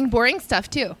for doing boring stuff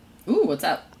too. Ooh, what's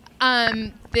up?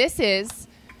 This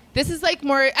is like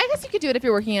more, I guess you could do it if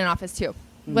you're working in an office too.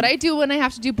 What I do when I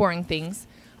have to do boring things,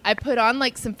 I put on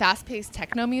like some fast-paced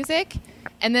techno music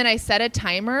and then I set a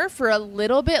timer for a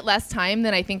little bit less time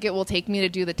than I think it will take me to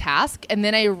do the task, and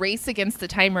then I race against the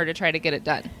timer to try to get it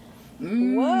done.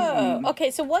 Whoa. Okay,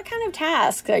 so what kind of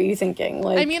tasks are you thinking?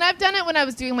 Like, I mean, I've done it when I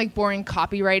was doing like boring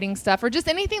copywriting stuff or just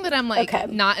anything that I'm like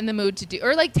Okay. not in the mood to do,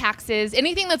 or like taxes,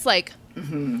 anything that's like,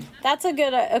 that's a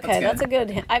good. That's a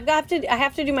good. I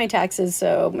have to do my taxes,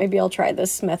 so maybe I'll try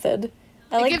this method.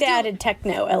 I like gives the you- added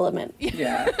techno element.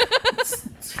 Yeah.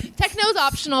 techno's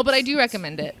optional, but I do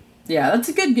recommend it. Yeah, that's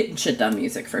a good getting shit done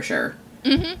music for sure.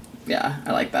 Mm-hmm. Yeah,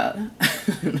 I like that.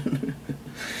 I'm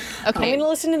Okay. gonna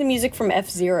listen to the music from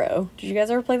F-Zero. Did you guys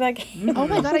ever play that game? Oh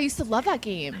my god, I used to love that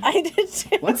game. I did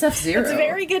too. What's F-Zero? It's a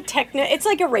very good techno. It's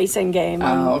like a racing game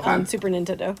Oh, okay. on Super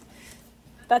Nintendo.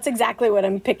 That's exactly what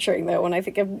I'm picturing though when I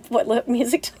think of what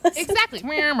music to listen. Exactly.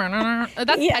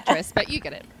 That's Yeah. Tetris, but you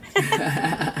get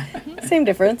it. Same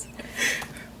difference.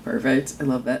 Perfect. I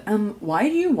love that. Why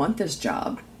do you want this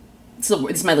job? So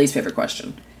this is my least favorite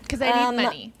question. Because I need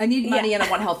money. I need money and I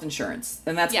want health insurance,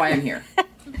 and that's Yeah. why I'm here.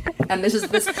 And this.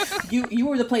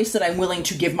 You are the place that I'm willing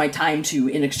to give my time to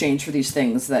in exchange for these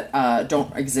things that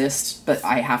don't exist, but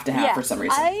I have to have for some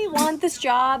reason. I want this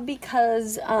job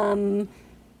because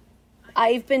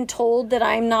I've been told that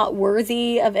I'm not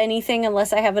worthy of anything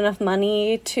unless I have enough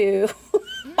money to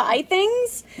buy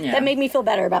things Yeah. that make me feel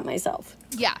better about myself.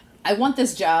 Yeah. I want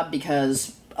this job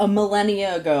because a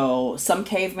millennia ago, some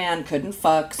caveman couldn't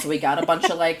fuck, so he got a bunch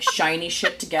of like shiny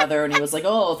shit together, and he was like,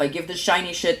 "Oh, if I give this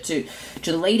shiny shit to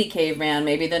the lady caveman,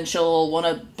 maybe then she'll want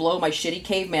to blow my shitty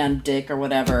caveman dick or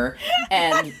whatever."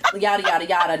 And yada yada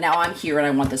yada. Now I'm here, and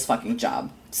I want this fucking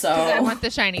job. So I want the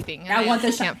shiny thing. And I want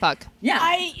the can't fuck. Yeah.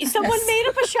 Someone made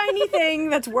up a shiny thing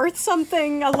that's worth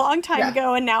something a long time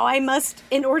ago, and now I must,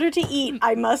 in order to eat,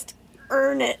 I must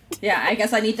earn it. Yeah, I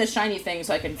guess I need this shiny thing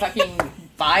so I can fucking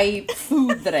buy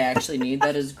food that I actually need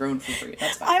that is grown for free.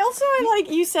 That's fine. I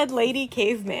like you said lady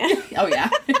caveman. Oh, yeah.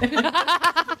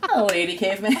 Oh, lady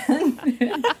caveman.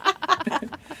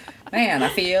 Man, I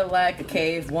feel like a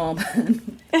cave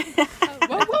woman.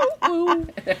 Whoa, whoa, whoa.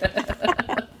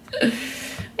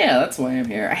 Yeah, that's why I'm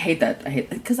here. I hate that.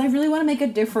 Because I really want to make a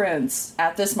difference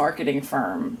at this marketing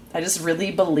firm. I just really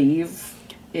believe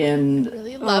in...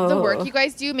 Really love the work you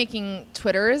guys do making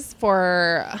Twitters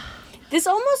for... This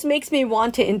almost makes me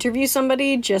want to interview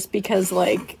somebody just because,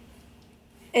 like,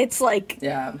 it's like...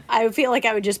 Yeah. I feel like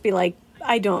I would just be like,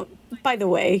 by the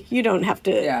way, you don't have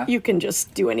to... Yeah. You can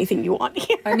just do anything you want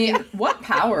here. I mean, what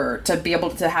power to be able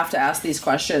to have to ask these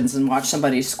questions and watch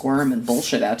somebody squirm and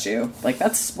bullshit at you. Like,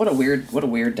 that's... What a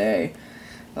weird day.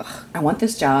 Ugh, I want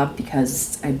this job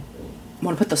because I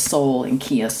want to put the soul in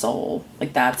Kia Soul.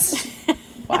 Like, that's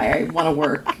why I want to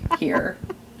work here.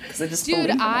 Because I just believe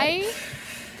in it.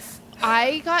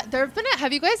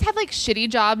 Have you guys had like shitty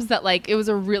jobs that like it was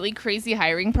a really crazy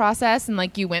hiring process and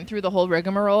like you went through the whole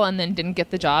rigmarole and then didn't get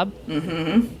the job?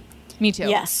 Mm-hmm. Me too.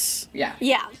 Yes. Yeah.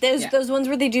 Yeah. Those ones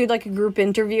where they do like a group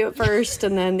interview at first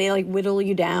and then they like whittle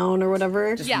you down or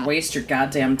whatever. Just waste your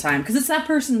goddamn time. Because it's that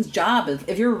person's job.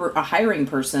 If you're a hiring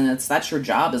person, that's your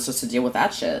job is just to deal with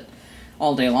that shit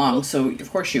all day long. So,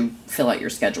 of course, you fill out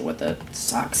your schedule with it. It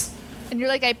sucks. And you're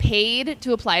like, I paid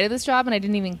to apply to this job and I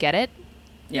didn't even get it.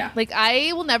 Yeah. Like,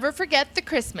 I will never forget the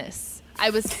Christmas.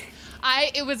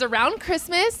 It was around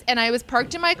Christmas, and I was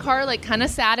parked in my car, like, kind of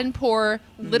sad and poor,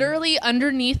 literally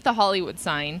underneath the Hollywood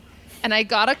sign. And I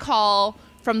got a call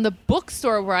from the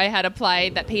bookstore where I had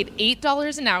applied that paid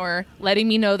 $8 an hour, letting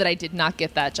me know that I did not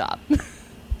get that job.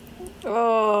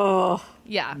 Oh.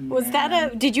 Yeah. Was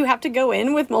that did you have to go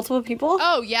in with multiple people?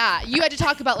 Oh, yeah. You had to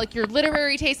talk about, like, your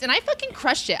literary taste, and I fucking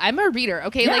crushed it. I'm a reader,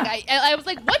 okay? Yeah. Like, I was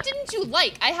like, what didn't you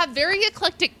like? I have very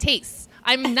eclectic tastes.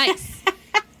 I'm nice.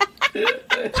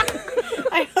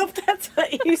 I hope that's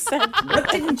what you said. What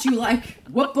didn't you like?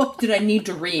 What book did I need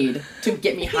to read to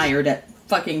get me hired at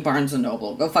fucking Barnes &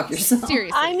 Noble? Go fuck yourself.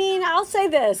 Seriously. I mean, I'll say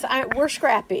this. We're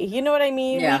scrappy. You know what I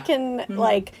mean? Yeah. We can,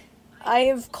 like... I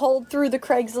have culled through the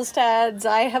Craigslist ads.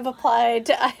 I have applied.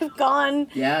 I have gone.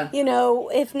 Yeah. You know,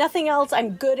 if nothing else,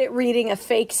 I'm good at reading a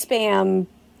fake spam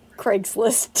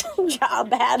Craigslist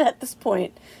job ad at this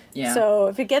point. Yeah. So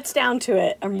if it gets down to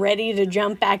it, I'm ready to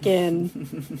jump back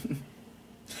in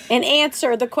and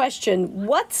answer the question: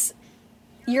 what's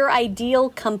your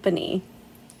ideal company?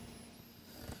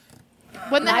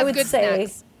 One that I has would good say.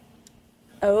 snacks.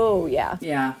 Oh yeah.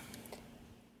 Yeah.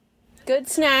 Good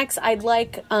snacks. I'd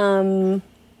like a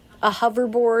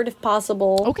hoverboard if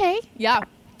possible. Okay. Yeah.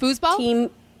 Foosball?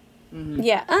 Team.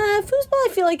 Yeah. Foosball I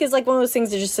feel like is like one of those things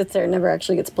that just sits there and never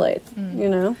actually gets played. You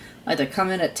know? I had to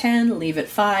come in at 10, leave at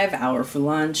 5, hour for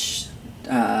lunch.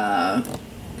 No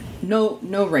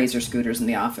razor scooters in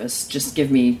the office. Just give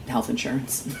me health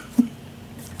insurance.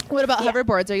 What about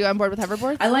hoverboards? Are you on board with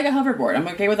hoverboards? I like a hoverboard. I'm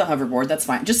okay with a hoverboard. That's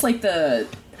fine. Just like the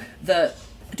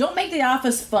don't make the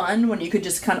office fun when you could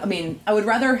just kind of, I mean, I would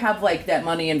rather have like that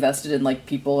money invested in like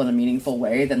people in a meaningful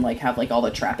way than like have like all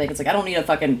the traffic. It's like I don't need a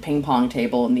fucking ping pong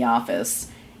table in the office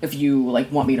if you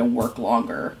like want me to work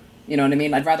longer. You know what I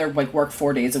mean? I'd rather like work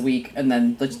 4 days a week and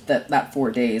then that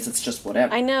 4 days it's just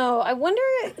whatever. I know. I wonder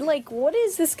like what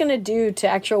is this going to do to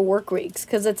actual work weeks?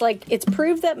 Because it's like it's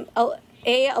proved that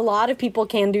a lot of people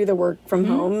can do the work from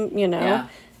home. You know, Yeah.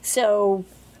 So.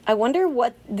 I wonder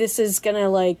what this is gonna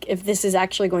like, if this is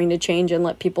actually going to change and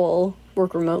let people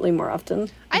work remotely more often.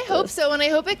 I hope so, and I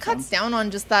hope it cuts down on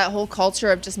just that whole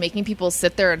culture of just making people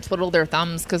sit there and twiddle their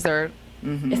thumbs because they're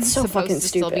It's so supposed fucking to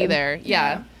stupid. still be there.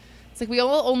 Yeah. It's like we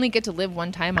all only get to live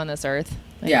one time on this earth.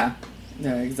 Like, Yeah,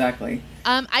 exactly.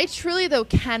 I truly, though,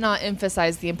 cannot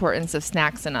emphasize the importance of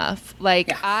snacks enough.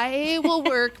 Like, I will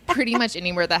work pretty much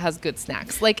anywhere that has good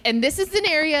snacks. Like, and this is an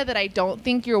area that I don't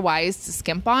think you're wise to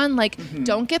skimp on. Like,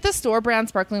 don't get the store brand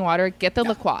sparkling water. Get the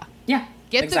La Croix. Yeah.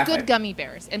 Get exactly. the good gummy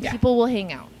bears, and people will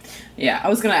hang out. Yeah, I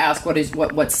was gonna ask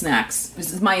what snacks.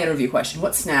 This is my interview question.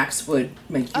 What snacks would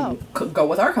make you go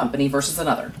with our company versus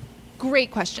another?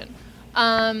 Great question.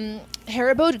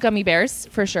 Haribo gummy bears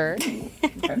for sure.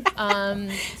 Okay.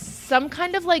 Some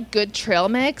kind of like good trail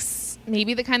mix,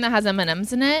 maybe the kind that has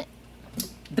M&Ms in it.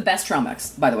 The best trail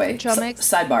mix, by the way. Trail mix?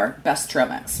 Sidebar, best trail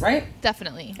mix, right?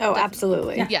 Definitely. Oh,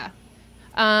 absolutely. Yeah.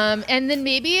 And then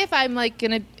maybe if I'm like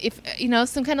if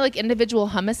some kind of like individual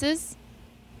hummuses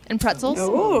and pretzels.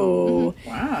 Oh,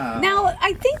 Wow. now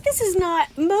I think this is not.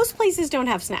 Most places don't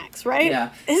have snacks, right? Yeah.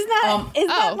 Is that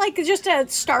Oh. like just a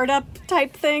startup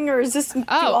type thing, or is this do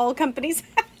all companies?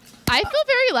 I feel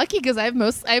very lucky because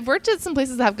I've worked at some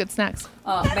places that have good snacks.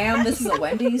 Ma'am, this is a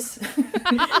Wendy's.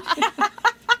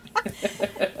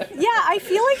 Yeah, I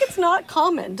feel like it's not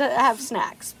common to have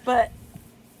snacks, but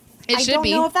It I should don't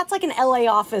be. know if that's like an LA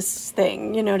office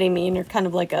thing. You know what I mean, or kind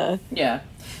of like a. Yeah.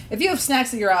 If you have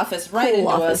snacks at your office, write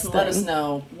Cool into us office and let us thing.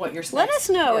 know what your snacks. Let us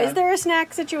know. Yeah. Is there a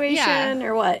snack situation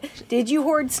or what? Did you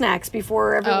hoard snacks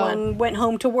before everyone went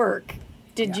home to work?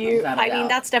 Did you? without a I mean, doubt.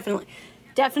 that's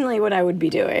definitely what I would be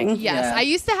doing. Yes, Yeah. I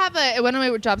used to have one of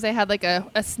my jobs. I had like a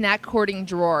snack hoarding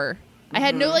drawer. I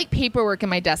had no like paperwork in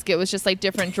my desk. It was just like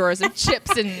different drawers of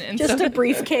chips and Just soda. a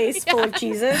briefcase full of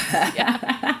cheeses.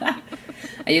 I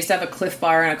used to have a Cliff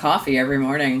Bar and a coffee every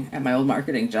morning at my old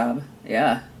marketing job.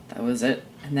 Yeah, that was it.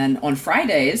 And then on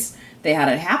Fridays, they had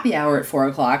a happy hour at 4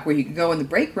 o'clock where you could go in the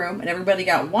break room and everybody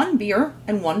got 1 beer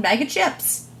and 1 bag of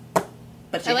chips.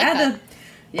 But you I like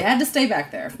had to stay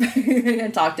back there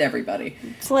and talk to everybody.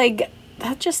 It's like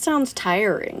that just sounds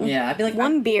tiring. Yeah, I'd be like,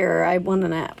 One beer, I want a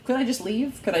nap. could I just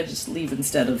leave? Could I just leave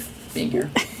instead of being here?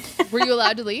 Were you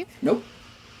allowed to leave? Nope.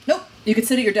 You could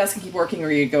sit at your desk and keep working, or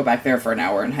you could go back there for an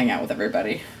hour and hang out with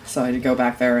everybody. So I'd go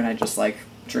back there and I'd just like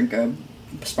drink a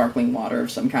sparkling water of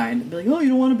some kind and be like, oh, you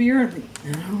don't want a beer? I'm like,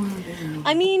 I don't want a beer.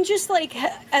 I mean, just like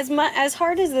as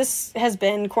hard as this has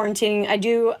been quarantining, I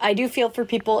do feel for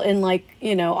people in like,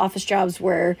 you know, office jobs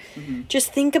where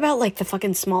just think about like the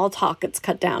fucking small talk it's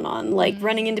cut down on, like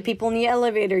running into people in the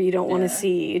elevator you don't want to Yeah.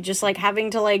 see, just like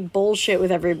having to like bullshit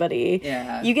with everybody.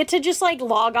 Yeah. You get to just like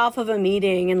log off of a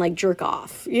meeting and like jerk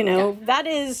off, you know? That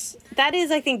is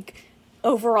I think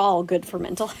overall good for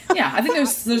mental health. Yeah, I think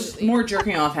there's more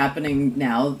jerking off happening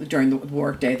now during the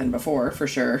work day than before, for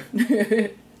sure.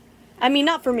 I mean,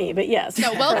 not for me, but yes.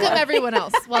 No, welcome everyone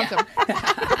else. Welcome.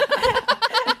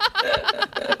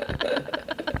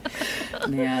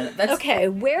 Man, that's Okay,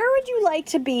 where would you like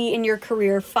to be in your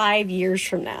career 5 years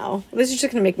from now? This is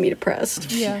just going to make me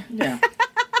depressed. Yeah. yeah.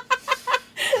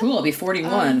 Cool, I'll be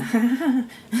 41.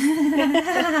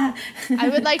 I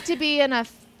would like to be in a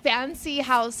fancy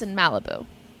house in Malibu.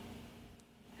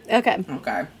 Okay.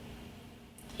 Okay.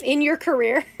 In your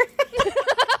career?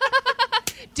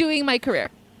 Doing my career.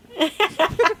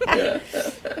 I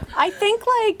think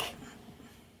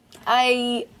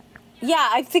I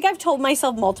think I've told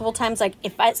myself multiple times, like,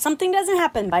 if something doesn't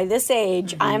happen by this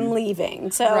age, I'm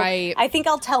leaving. So Right. I think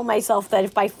I'll tell myself that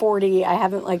if by 40 I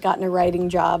haven't, like, gotten a writing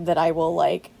job, that I will,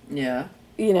 like, Yeah.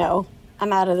 you know,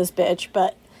 I'm out of this bitch.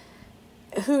 But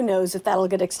who knows if that'll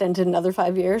get extended another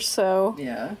 5 years. So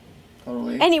Yeah.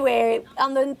 Totally. anyway,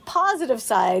 on the positive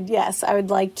side, yes, I would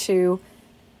like to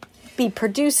be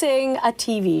producing a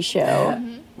TV show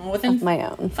Well, within of my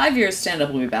own. 5 years, stand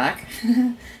up will be back.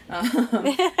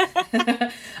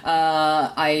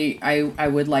 I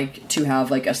would like to have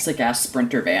like a sick ass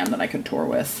Sprinter van that I could tour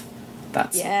with.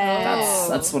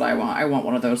 That's what I want. I want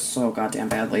one of those so goddamn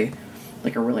badly.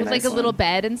 Like a really With nice like a one. little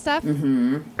bed and stuff.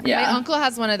 Yeah. My uncle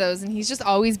has one of those, and he's just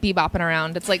always bebopping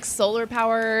around. It's like solar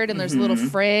powered, and there's a little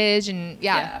fridge, and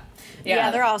Yeah.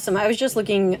 Yeah, they're awesome. I was just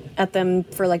looking at them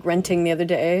for like renting the other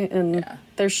day, and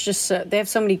there's just they have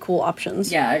so many cool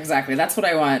options. Yeah, exactly. That's what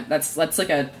I want. That's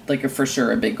like a for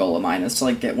sure a big goal of mine is to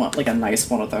like get one like a nice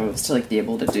one of those to like be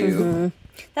able to do.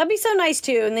 That'd be so nice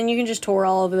too. And then you can just tour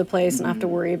all over the place and not have to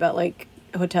worry about like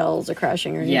hotels or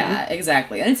crashing or anything. Yeah,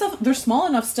 exactly. And it's they're small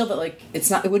enough still that like it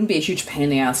wouldn't be a huge pain in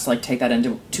the ass to like take that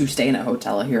to stay in a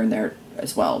hotel here and there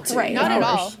as well. Too, Right. you not know? at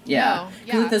all. Yeah.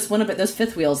 No, yeah. There's those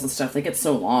fifth wheels and stuff. They get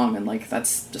so long and like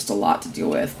that's just a lot to deal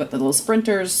with. But the little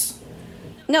sprinters.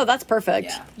 No, that's perfect.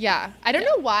 Yeah. Yeah. I don't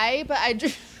know why, but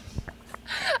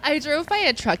I drove by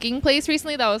a trucking place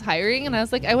recently that was hiring, and I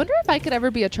was like, I wonder if I could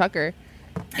ever be a trucker.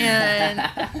 And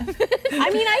I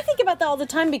mean, I think about that all the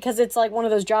time because it's like one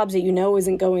of those jobs that you know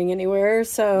isn't going anywhere.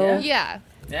 So, yeah.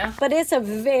 Yeah. but it's a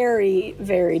very,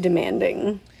 very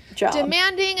demanding job.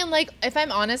 Demanding, and like, if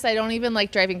I'm honest, I don't even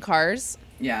like driving cars.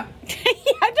 Yeah.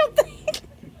 I don't think.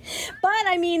 But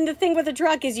I mean, the thing with a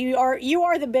truck is you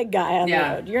are the big guy on the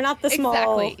road. You're not the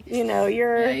small. Exactly. You know,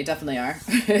 you're. Yeah, you definitely are.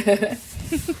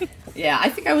 Yeah, I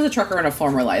think I was a trucker in a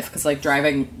former life because like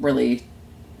driving really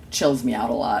chills me out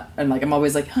a lot, and like I'm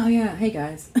always like, oh yeah, hey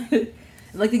guys, and,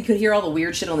 like you could hear all the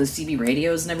weird shit on the CB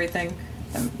radios and everything.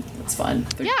 It's fun.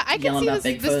 They're Yeah, I can yelling see about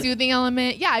the Bigfoot. soothing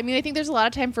element. Yeah, I mean, I think there's a lot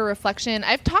of time for reflection.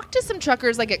 I've talked to some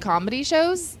truckers like at comedy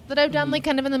shows that I've done like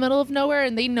kind of in the middle of nowhere,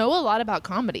 and they know a lot about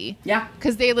comedy. Yeah.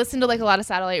 Because they listen to like a lot of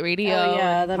satellite radio. Oh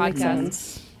yeah, and that makes podcasts.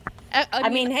 sense. I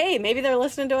mean, hey, maybe they're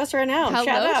listening to us right now. hello,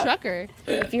 Shout out. trucker.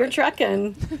 If you're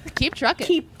trucking, Keep trucking.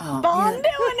 keep on doing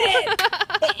it.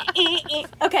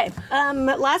 Okay,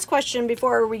 last question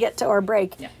before we get to our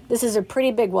break. Yeah. This is a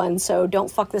pretty big one, so don't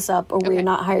fuck this up or we're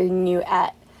not hiring you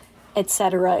at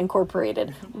Etc.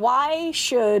 Incorporated. Why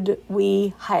should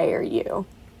we hire you?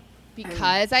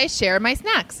 Because I share my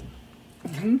snacks.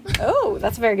 Oh,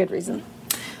 that's a very good reason.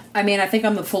 I mean, I think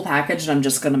I'm the full package, and I'm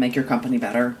just gonna make your company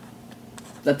better.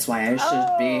 That's why I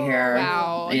should be here.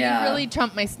 Wow. Yeah. You really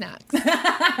trumped my snacks.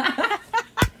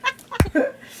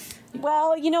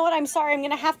 Well, you know what? I'm sorry. I'm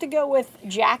going to have to go with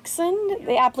Jackson,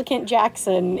 the applicant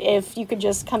Jackson, if you could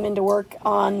just come into work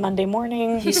on Monday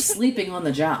morning. He's sleeping on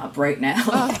the job right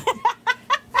now.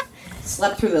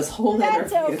 Slept through this whole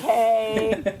That's interview.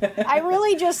 okay. I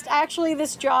really just, actually,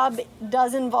 this job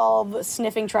does involve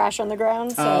sniffing trash on the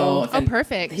ground, so. Oh,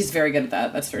 perfect. He's very good at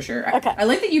that, that's for sure. Okay. I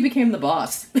like that you became the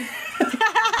boss.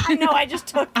 I know, I just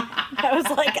took, I was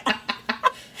like,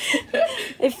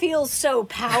 it feels so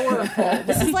powerful.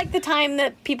 This is like the time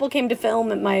that people came to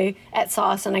film at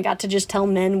Sauce, and I got to just tell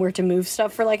men where to move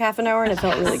stuff for like half an hour, and it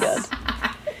felt really good.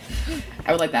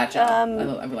 I would like that job. I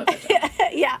would like that job.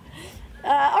 Yeah.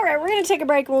 All right, we're going to take a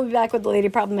break, and we'll be back with the lady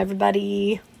problem,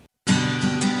 everybody.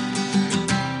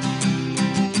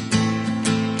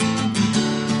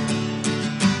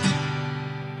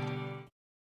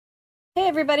 Hey,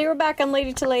 everybody, we're back on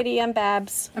Lady to Lady. I'm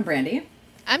Babs. I'm Brandy.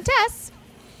 I'm Tess.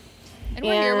 And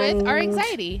we're here with our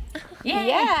anxiety.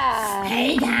 Yeah.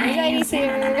 Hey, guys. Anxiety's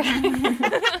here.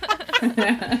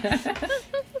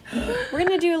 We're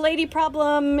going to do a lady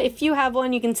problem. If you have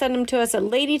one, you can send them to us at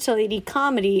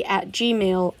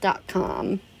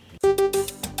ladytoladycomedy@gmail.com.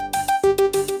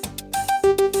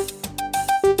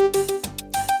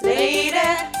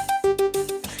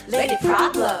 Lady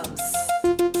problems.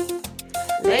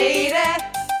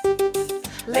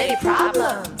 Lady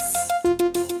problems.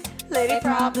 Lady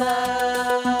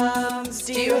problems.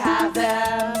 Do you have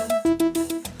them?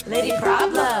 Lady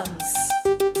problems.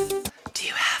 Do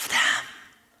you have them?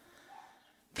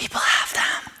 People have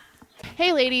them.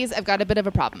 Hey ladies, I've got a bit of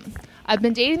a problem. I've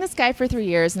been dating this guy for 3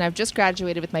 years and I've just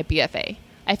graduated with my BFA.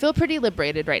 I feel pretty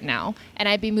liberated right now, and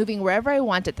I'd be moving wherever I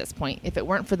want at this point if it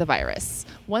weren't for the virus.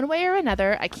 One way or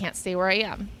another, I can't stay where I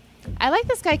am. I like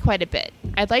this guy quite a bit.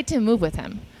 I'd like to move with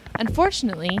him.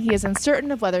 Unfortunately, he is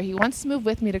uncertain of whether he wants to move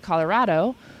with me to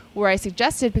Colorado, where I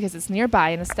suggested because it's nearby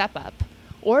and a step up,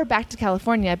 or back to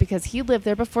California because he lived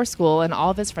there before school and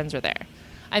all of his friends were there.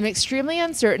 I'm extremely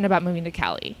uncertain about moving to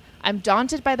Cali. I'm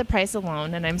daunted by the price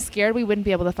alone, and I'm scared we wouldn't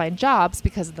be able to find jobs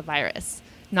because of the virus.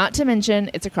 Not to mention,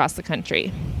 it's across the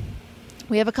country.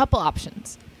 We have a couple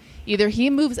options. Either he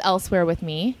moves elsewhere with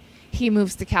me, he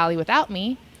moves to Cali without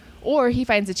me, or he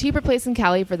finds a cheaper place in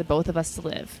Cali for the both of us to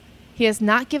live. He has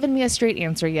not given me a straight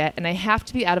answer yet, and I have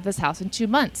to be out of this house in 2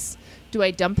 months. Do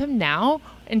I dump him now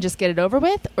and just get it over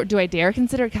with, or do I dare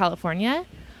consider California?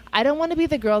 I don't want to be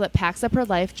the girl that packs up her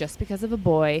life just because of a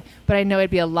boy, but I know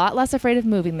I'd be a lot less afraid of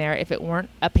moving there if it weren't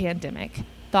a pandemic.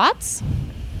 Thoughts?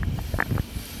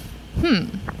 I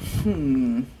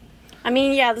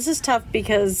mean, yeah, this is tough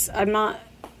because I'm not,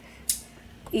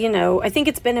 I think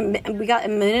it's been we got a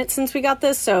minute since we got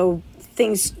this, so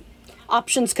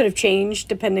options could have changed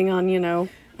depending on,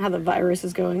 how the virus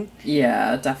is going.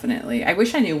 Yeah, definitely. I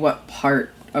wish I knew what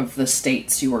part of the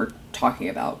states you were talking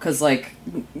about, because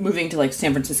moving to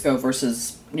San Francisco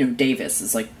versus Davis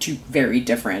is two very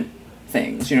different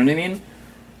things. You know what I mean?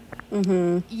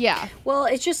 Mm-hmm. Yeah. Well,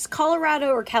 it's just Colorado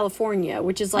or California,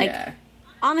 which is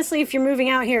honestly, if you're moving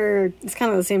out here, it's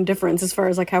kind of the same difference as far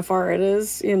as how far it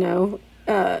is.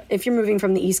 If you're moving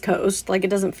from the East Coast, it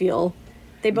doesn't feel.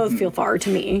 They both feel far to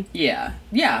me. Yeah.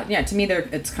 To me,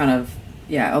 it's kind of.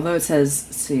 Yeah, although it says,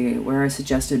 see, where I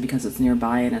suggested because it's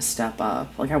nearby and a step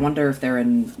up. I wonder if they're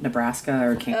in Nebraska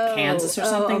or Kansas or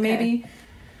something, okay. maybe.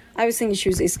 I was thinking she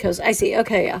was East Coast. I see.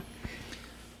 Okay, yeah.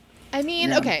 I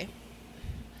mean, okay.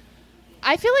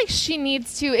 I feel like she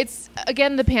needs to,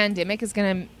 again, the pandemic is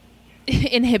going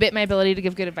to inhibit my ability to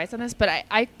give good advice on this, but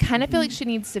I kind of feel like she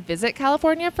needs to visit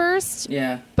California first.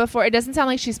 Yeah. Before, it doesn't sound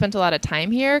like she spent a lot of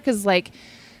time here, because,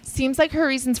 seems like her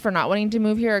reasons for not wanting to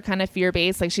move here are kind of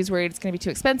fear-based. She's worried it's going to be too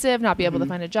expensive, not be able to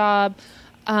find a job.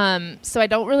 So I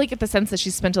don't really get the sense that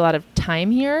she's spent a lot of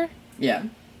time here. Yeah.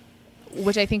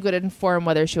 Which I think would inform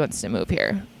whether she wants to move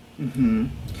here. Mm-hmm.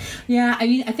 Yeah, I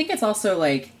mean, I think it's also,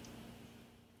 to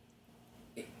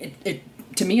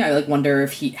me, I, wonder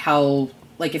if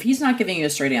if he's not giving you a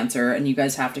straight answer and you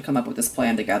guys have to come up with this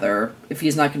plan together, if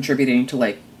he's not contributing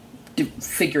to,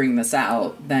 figuring this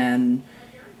out, then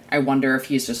I wonder if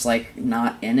he's just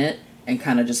not in it and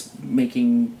kind of just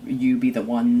making you be the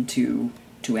one to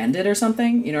to end it or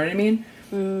something. You know what I mean?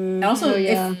 And also,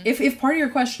 yeah. if part of your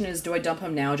question is, do I dump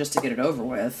him now just to get it over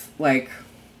with? Like,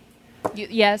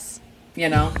 Yes. you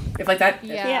know, if like that,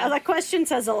 Yeah. Yeah, that question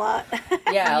says a lot.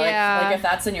 yeah, Yeah. like if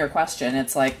that's in your question,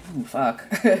 it's like, ooh, fuck,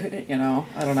 you know,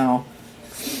 I don't know.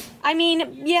 I mean,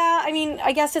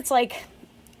 I guess it's like,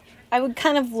 I would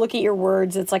kind of look at your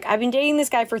words. It's like, I've been dating this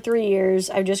guy for 3 years.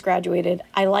 I've just graduated.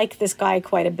 I like this guy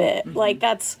quite a bit. Like,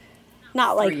 that's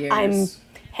not like 3 years. I'm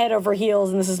head over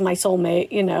heels and this is my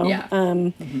soulmate, you know?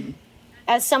 Yeah.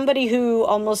 As somebody who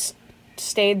almost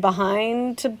stayed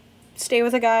behind to stay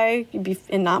with a guy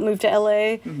and not move to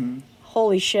LA,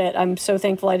 holy shit, I'm so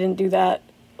thankful I didn't do that.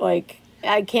 Like,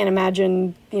 I can't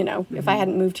imagine, you know, if I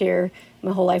hadn't moved here,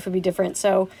 my whole life would be different.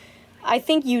 So I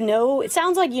think, you know, it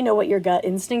sounds like you know what your gut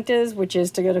instinct is, which is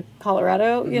to go to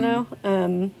Colorado, you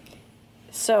know?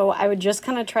 So I would just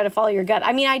kind of try to follow your gut.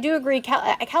 I mean, I do agree.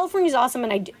 California's awesome,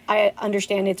 and I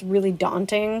understand it's really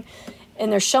daunting.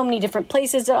 And there's so many different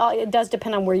places. It does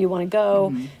depend on where you want to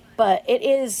go. But it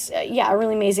is, a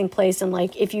really amazing place. And,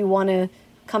 like, if you want to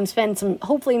come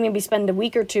hopefully maybe spend a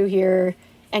week or two here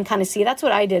and kind of see. That's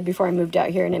what I did before I moved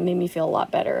out here, and it made me feel a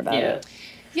lot better about it.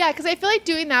 Yeah, because I feel like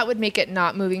doing that would make it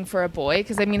not moving for a boy.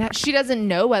 Because, I mean, she doesn't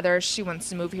know whether she wants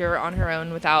to move here on her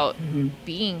own without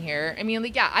being here. I mean,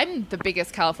 like, yeah, I'm the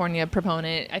biggest California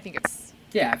proponent. I think it's...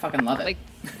 Yeah, I fucking love it. Like,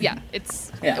 yeah,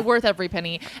 it's Yeah. worth every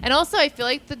penny. And also, I feel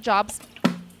like the jobs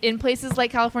in places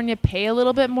like California pay a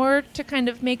little bit more to kind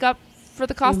of make up for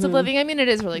the cost of living. I mean, it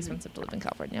is really expensive to live in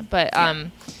California. But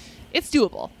it's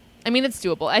doable. I mean, it's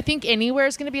doable. I think anywhere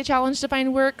is going to be a challenge to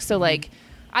find work. So, like...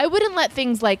 I wouldn't let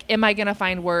things like, am I going to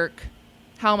find work?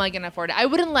 How am I going to afford it? I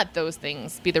wouldn't let those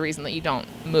things be the reason that you don't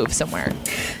move somewhere.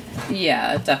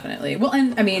 Yeah, definitely. Well,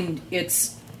 and I mean,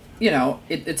 it's, you know,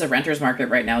 it's a renter's market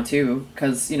right now too,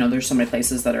 because, you know, there's so many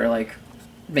places that are like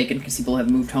vacant because people have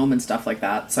moved home and stuff like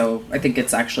that. So I think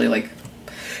it's actually like,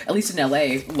 at least in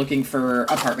LA, looking for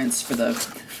apartments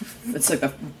it's like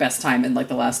the best time in like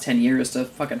the last 10 years to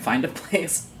fucking find a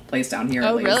place down here. Oh,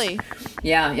 at least. really?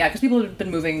 Yeah, because people have been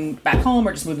moving back home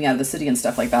or just moving out of the city and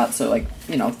stuff like that. So, like,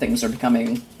 you know, things are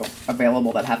becoming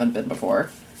available that haven't been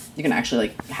before. You can actually,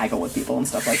 like, haggle with people and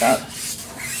stuff like that,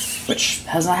 which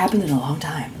has not happened in a long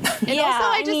time. And also,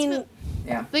 I mean,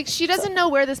 yeah. like, she doesn't know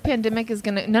where this pandemic is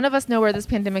going to... None of us know where this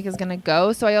pandemic is going to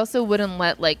go. So I also wouldn't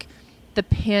let, like, the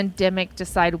pandemic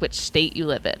decide which state you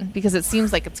live in. Because it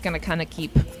seems like it's going to kind of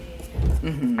keep...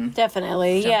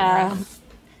 Definitely, yeah. around.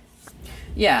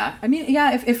 Yeah, I mean,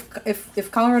 yeah.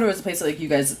 If Colorado is a place that, like, you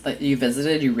guys that you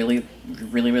visited, you really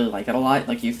like it a lot.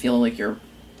 Like, you feel like your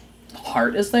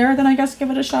heart is there, then I guess give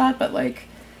it a shot. But like,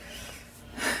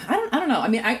 I don't know. I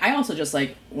mean, I also just,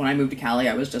 like, when I moved to Cali,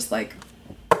 I was just like,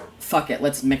 fuck it,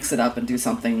 let's mix it up and do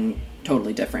something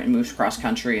totally different and move cross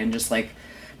country and just like,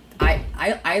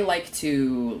 I like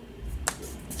to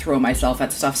throw myself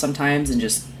at stuff sometimes and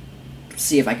just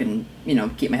see if I can, you know,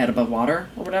 keep my head above water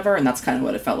or whatever. And that's kind of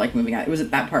what it felt like moving out.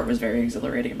 That part was very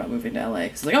exhilarating about moving to LA.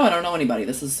 Cause like, oh, I don't know anybody.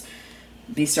 This is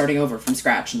me starting over from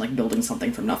scratch and like building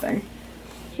something from nothing.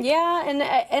 Yeah,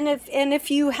 and if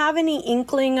you have any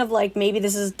inkling of like maybe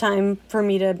this is time for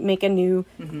me to make a new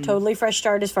totally fresh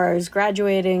start as far as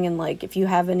graduating, and like if you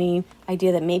have any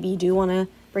idea that maybe you do want to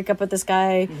break up with this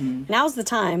guy, now's the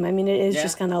time. I mean, it is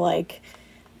just kind of like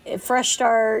a fresh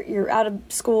start. You're out of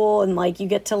school and like you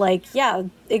get to like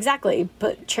exactly,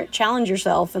 but challenge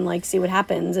yourself and like see what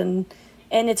happens, and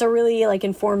it's a really like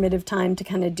informative time to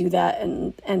kind of do that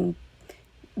and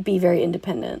be very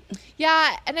independent.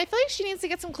 Yeah, and I feel like she needs to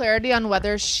get some clarity on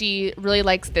whether she really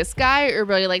likes this guy or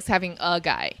really likes having a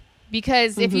guy.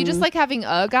 Because if you just like having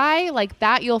a guy, like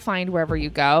that you'll find wherever you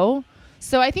go.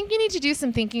 So I think you need to do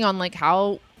some thinking on like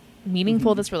how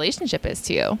meaningful this relationship is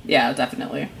to you. Yeah,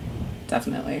 definitely.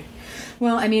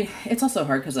 Well, I mean, it's also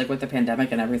hard because like with the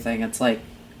pandemic and everything, it's like,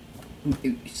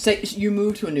 say you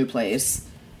move to a new place,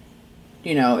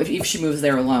 you know, if she moves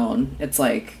there alone, it's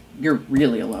like you're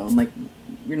really alone. Like,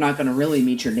 you're not going to really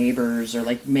meet your neighbors or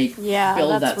like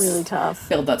that's really tough.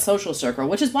 Build that social circle,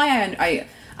 which is why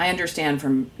I understand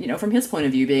from his point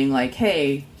of view being like,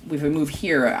 hey, if we move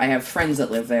here, I have friends that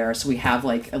live there, so we have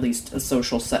like at least a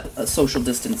social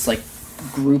distance like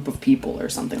group of people or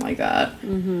something like that.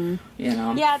 You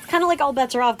know? Yeah, it's kind of like all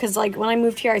bets are off because like when I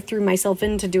moved here, I threw myself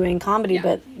into doing comedy,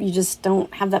 but you just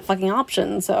don't have that fucking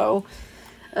option. So,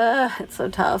 it's so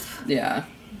tough. Yeah,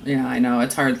 I know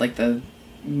it's hard. Like the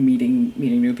meeting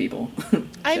new people.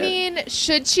 I mean,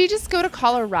 should she just go to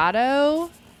Colorado?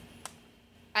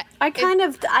 I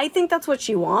think that's what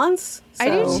she wants. So. I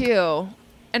do too.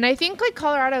 And I think like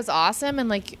Colorado's awesome and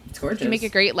like It's gorgeous. you can make a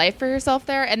great life for yourself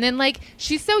there. And then like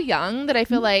she's so young that I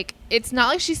feel like it's not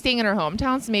like she's staying in her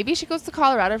hometown. So maybe she goes to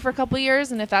Colorado for a couple of years,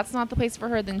 and if that's not the place for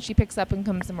her, then she picks up and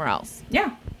comes somewhere else.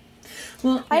 Yeah.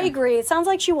 Well, I agree. It sounds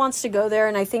like she wants to go there,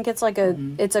 and I think it's like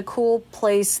it's a cool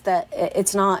place that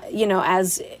it's not, you know,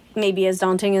 as maybe as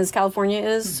daunting as California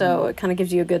is. So it kind of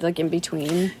gives you a good like in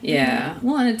between. Yeah.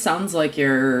 Well, and it sounds like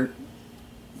you're,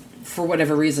 for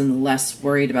whatever reason, less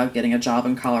worried about getting a job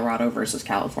in Colorado versus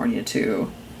California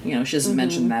too. You know, she doesn't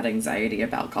mention that anxiety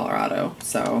about Colorado.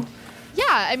 So Yeah,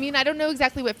 I mean, I don't know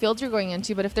exactly what field you're going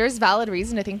into, but if there's valid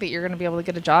reason to think that you're going to be able to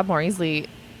get a job more easily,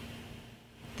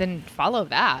 then follow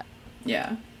that.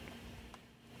 yeah.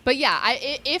 But yeah,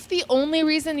 if the only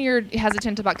reason you're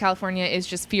hesitant about California is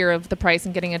just fear of the price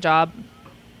and getting a job,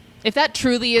 if that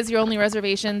truly is your only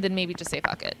reservation, then maybe just say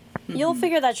fuck it. You'll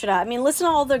figure that shit out. I mean, listen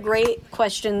to all the great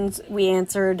questions we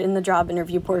answered in the job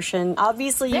interview portion.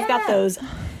 Obviously, you've got those.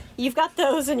 You've got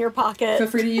those in your pocket. Feel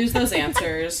free to use those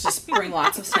answers. Just bring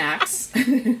lots of snacks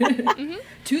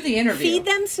to the interview. Feed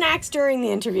them snacks during the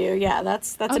interview. Yeah,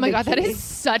 that's Oh a my big god, that key. is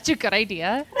such a good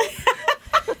idea.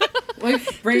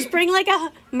 Just bring like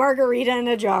a margarita in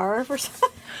a jar or something.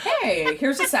 Hey,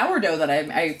 here's a sourdough that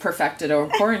I perfected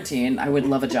over quarantine. I would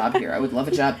love a job here. I would love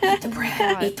a job. Eat the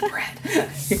bread. Eat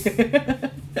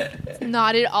the bread.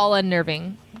 Not at all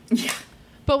unnerving. Yeah.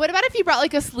 But what about if you brought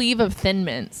like a sleeve of Thin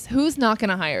Mints? Who's not going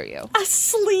to hire you? A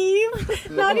sleeve,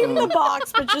 not even the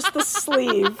box, but just the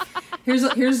sleeve. Here's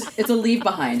it's a leave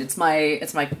behind. It's my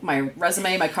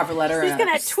resume, my cover letter. He's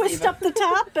gonna twist up the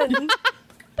top and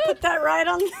put that right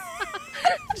on.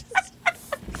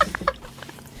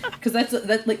 Because that's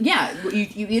like, yeah,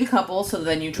 you eat a couple, so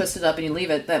then you twist it up and you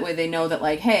leave it. That way they know that,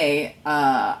 like, hey,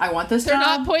 I want this They're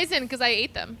job. not poison because I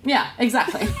ate them. Yeah,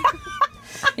 exactly.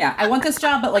 Yeah, I want this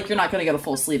job, but like you're not going to get a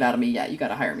full sleeve out of me yet. You got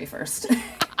to hire me first.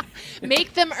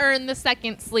 Make them earn the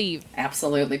second sleeve.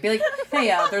 Absolutely. Be like,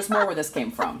 hey, there's more where this came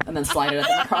from, and then slide it at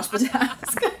them across the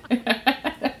desk.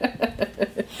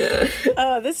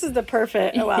 Oh, this is the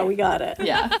perfect. Oh wow, we got it.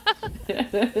 Yeah.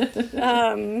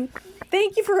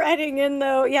 Thank you for writing in,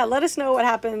 though. Yeah, let us know what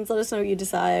happens. Let us know what you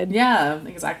decide. Yeah,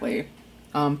 exactly.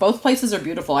 Both places are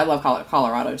beautiful. I love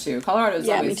Colorado too. Colorado is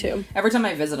always, me too. Every time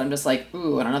I visit, I'm just like,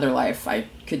 ooh, in another life, I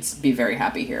could be very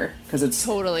happy here because it's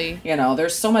Totally. You know,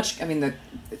 there's so much. I mean,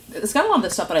 it's got a lot of the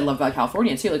stuff that I love about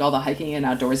California too. Like all the hiking and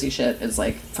outdoorsy shit is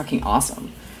like fucking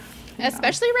awesome.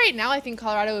 Especially right now, I think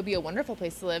Colorado would be a wonderful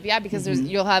place to live. Yeah, because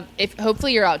you'll have, if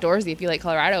hopefully you're outdoorsy if you like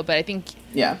Colorado, but I think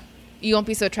Yeah. you won't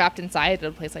be so trapped inside at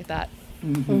a place like that.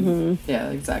 Yeah,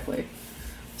 exactly.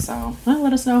 So, well,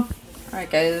 let us know. All right,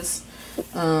 guys.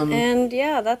 And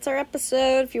yeah, that's our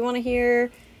episode. If you want to hear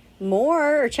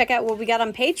more or check out what we got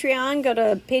on Patreon, go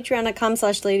to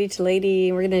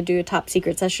patreon.com/lady2lady. We're going to do a top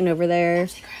secret session over there.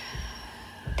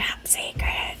 Top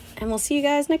secret. And we'll see you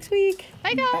guys next week.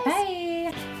 Bye, guys.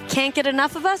 Bye. Can't get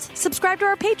enough of us? Subscribe to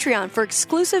our Patreon for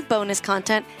exclusive bonus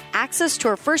content, access to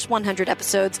our first 100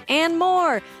 episodes, and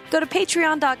more. Go to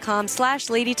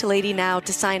patreon.com/lady2lady now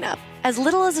to sign up. As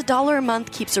little as $1 a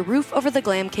month keeps a roof over the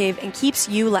glam cave and keeps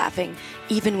you laughing,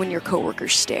 even when your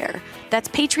coworkers stare. That's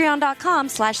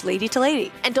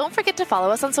patreon.com/lady2lady. And don't forget to follow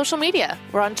us on social media.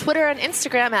 We're on Twitter and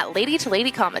Instagram at Lady to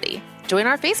Lady Comedy. Join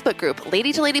our Facebook group,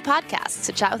 Lady to Lady Podcasts,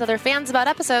 to chat with other fans about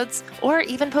episodes, or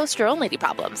even post your own lady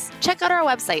problems. Check out our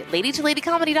website,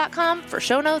 ladytoladycomedy.com, for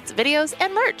show notes, videos,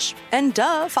 and merch. And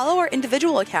follow our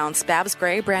individual accounts, Babs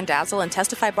Gray, Brandazzle, and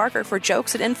Testify Barker for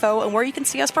jokes and info and where you can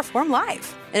see us perform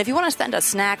live. And if you want to send us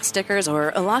snacks, stickers,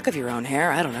 or a lock of your own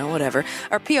hair, I don't know, whatever,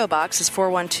 our P.O. Box is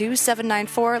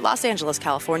 412-794, Los Angeles,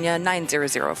 California,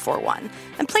 90041.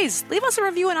 And please, leave us a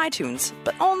review on iTunes,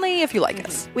 but only if you like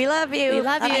us. We love you. We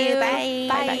love you. Bye.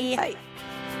 Bye. Bye.